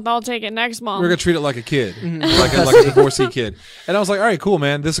this month. I'll take it next month." We're gonna treat it like a kid, like a divorcee kid. And I was like, all right, cool,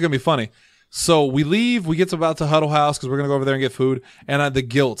 man. This is gonna be funny. So we leave, we get to about to Huddle House because we're going to go over there and get food. And the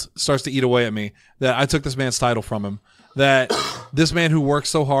guilt starts to eat away at me that I took this man's title from him. That this man who works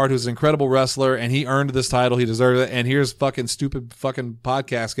so hard, who's an incredible wrestler, and he earned this title, he deserves it. And here's fucking stupid fucking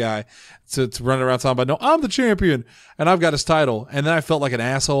podcast guy to run around talking about, no, I'm the champion and I've got his title. And then I felt like an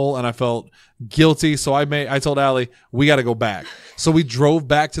asshole and I felt guilty. So I told Allie, we got to go back. So we drove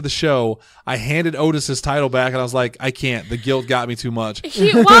back to the show. I handed Otis his title back and I was like, I can't. The guilt got me too much.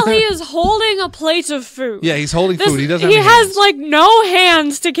 While he is holding a plate of food. Yeah, he's holding food. He doesn't He have has hands. like no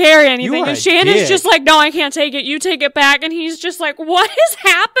hands to carry anything. And Shannon's dick. just like, no, I can't take it. You take it back. And he's just like, what is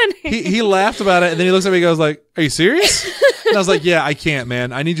happening? He laughed about it and then he looks at me and goes like, are you serious? And I was like, yeah, I can't,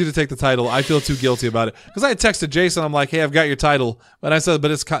 man. I need you to take the title. I feel too guilty about it. Because I had texted Jason. I'm like, hey, I've got your title. But I said, but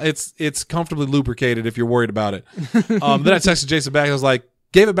it's comfortably lubricated if you're worried about it. Then I texted Jason back. I was like,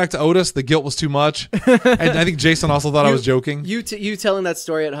 gave it back to Otis. The guilt was too much. And I think Jason also thought I was joking. You telling that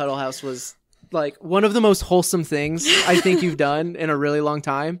story at Huddle House was like one of the most wholesome things I think you've done in a really long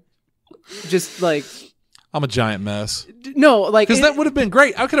time. Just like, I'm a giant mess. no, like Because that would have been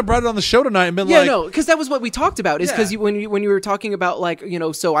great. I could have brought it on the show tonight and been yeah, like, no, because that was what we talked about. Is because Yeah. when you were talking about like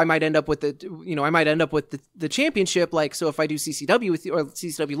so I might end up with the championship. Like so, if I do CCW with you or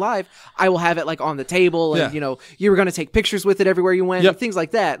CCW Live, I will have it like on the table, and Yeah. you were going to take pictures with it everywhere you went, Yep. and things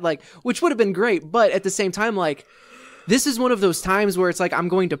like that. Like which would have been great, but at the same time, like. This is one of those times where it's like I'm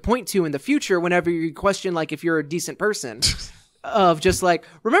going to point to in the future whenever you question like if you're a decent person of just like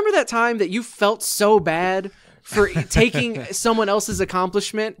remember that time that you felt so bad for taking someone else's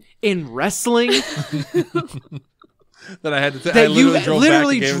accountament in wrestling that I had to that I you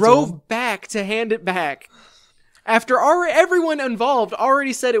literally drove back to hand it back after everyone involved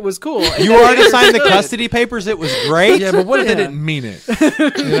already said it was cool. And You that already it was signed the good. custody papers. It was great. Yeah, but what if they didn't mean it?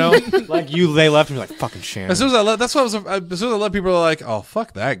 You know? Like they left and you're like, fucking Shannon. As soon as I let, that's what as soon as I let people are like, oh,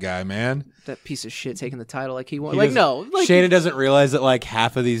 fuck that guy, man. That piece of shit taking the title like he won. Like no, like Shannon doesn't realize that like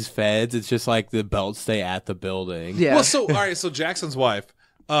half of these feds, it's just like the belts stay at the building. yeah. Well, so all right, so Jackson's wife,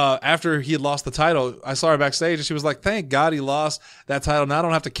 after he had lost the title, I saw her backstage and she was like, thank God he lost that title. Now I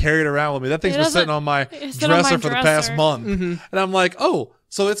don't have to carry it around with me. That thing's been sitting on my it's sitting on dresser my for the past dresser. month. And I'm like, oh,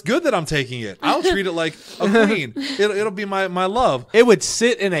 So it's good that I'm taking it. I'll treat it like a queen. It'll be my love. It would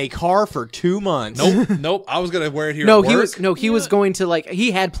sit in a car for 2 months. Nope. I was gonna wear it here. No, at work. he was going to like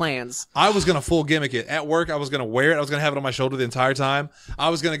he had plans. I was gonna full gimmick it at work. I was gonna wear it. I was gonna have it on my shoulder the entire time. I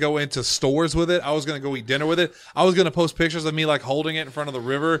was gonna go into stores with it. I was gonna go eat dinner with it. I was gonna post pictures of me like holding it in front of the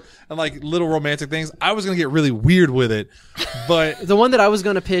river and like little romantic things. I was gonna get really weird with it, but The one that I was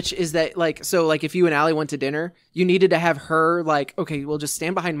going to pitch is that like if you and Allie went to dinner, you needed to have her like, okay, we'll just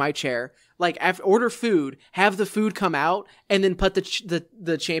stand behind my chair, like order food, have the food come out, and then put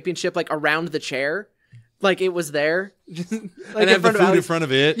the championship like around the chair, like it was there, like and have the food in front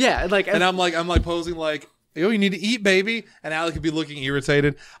of it. Yeah, like and I'm like posing like, yo, you need to eat, baby. And Allie could be looking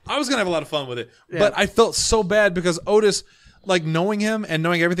irritated. I was gonna have a lot of fun with it, but I felt so bad because Otis, like knowing him and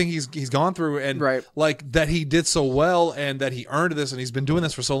knowing everything he's gone through, and like that he did so well and that he earned this and he's been doing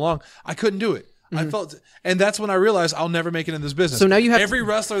this for so long, I couldn't do it. I felt, and that's when I realized I'll never make it in this business. So now you have every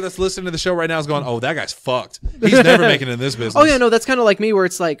wrestler that's listening to the show right now is going, "Oh, that guy's fucked. He's never making it in this business." Oh yeah, no, that's kind of like me, where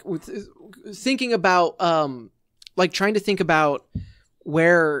it's like thinking about, like trying to think about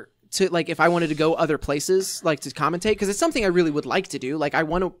where to, like if I wanted to go other places, like to commentate, because it's something I really would like to do. Like I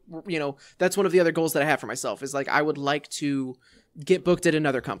want to, that's one of the other goals that I have for myself is like I would like to get booked at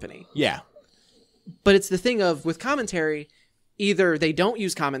another company. Yeah, but it's the thing of with commentary, either they don't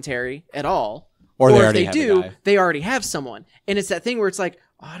use commentary at all. Or if they do, they already have someone. And it's that thing where it's like,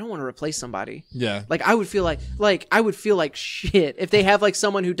 oh, I don't want to replace somebody. Yeah. Like I would feel like shit if they have like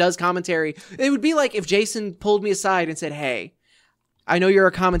someone who does commentary. It would be like if Jason pulled me aside and said, "Hey, I know you're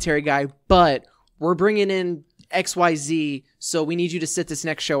a commentary guy, but we're bringing in XYZ, so we need you to sit this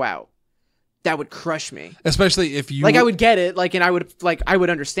next show out." That would crush me. Especially if you like, I would get it, like, and I would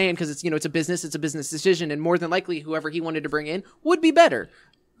understand because it's it's a business decision, and more than likely whoever he wanted to bring in would be better.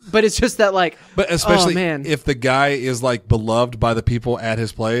 But it's just that, like, but especially man. if the guy is like beloved by the people at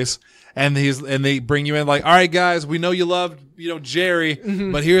his place, and they bring you in like, all right, guys, we know you loved Jerry,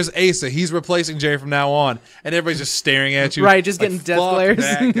 but here's Asa. He's replacing Jerry from now on, and everybody's just staring at you, right? Just like, getting death glares.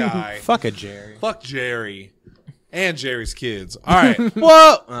 That guy, fuck a Jerry, fuck Jerry, and Jerry's kids. All right,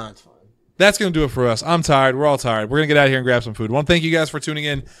 whoa, that's fine. That's gonna do it for us. I'm tired. We're all tired. We're gonna get out of here and grab some food. I want to thank you guys for tuning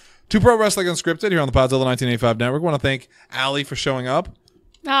in to Pro Wrestling Unscripted here on the Podzilla 1985 Network. I want to thank Allie for showing up.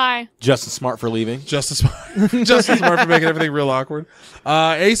 Hi. Justin Smart for leaving. Justin Smart for making everything real awkward.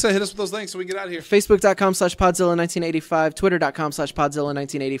 Asa, hit us with those links so we can get out of here. Facebook.com/Podzilla1985,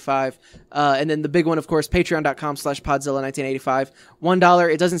 Twitter.com/Podzilla1985, and then the big one, of course, Patreon.com/Podzilla1985.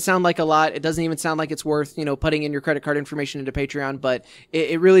 $1. It doesn't sound like a lot. It doesn't even sound like it's worth, putting in your credit card information into Patreon, but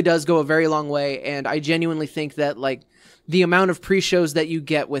it really does go a very long way. And I genuinely think that, like, the amount of pre-shows that you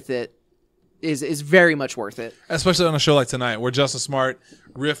get with it is very much worth it. Especially on a show like tonight where Justin Smart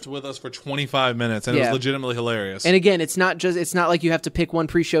riffed with us for 25 minutes and it was legitimately hilarious. And again, it's not like you have to pick one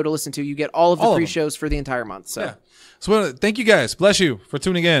pre-show to listen to. You get all of the pre-shows for the entire month. So yeah. So thank you guys. Bless you for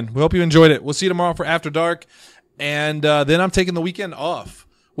tuning in. We hope you enjoyed it. We'll see you tomorrow for After Dark. And then I'm taking the weekend off,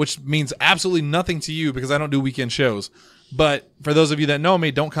 which means absolutely nothing to you because I don't do weekend shows. But for those of you that know me,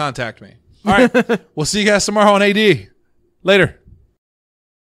 don't contact me. All right. We'll see you guys tomorrow on AD. Later.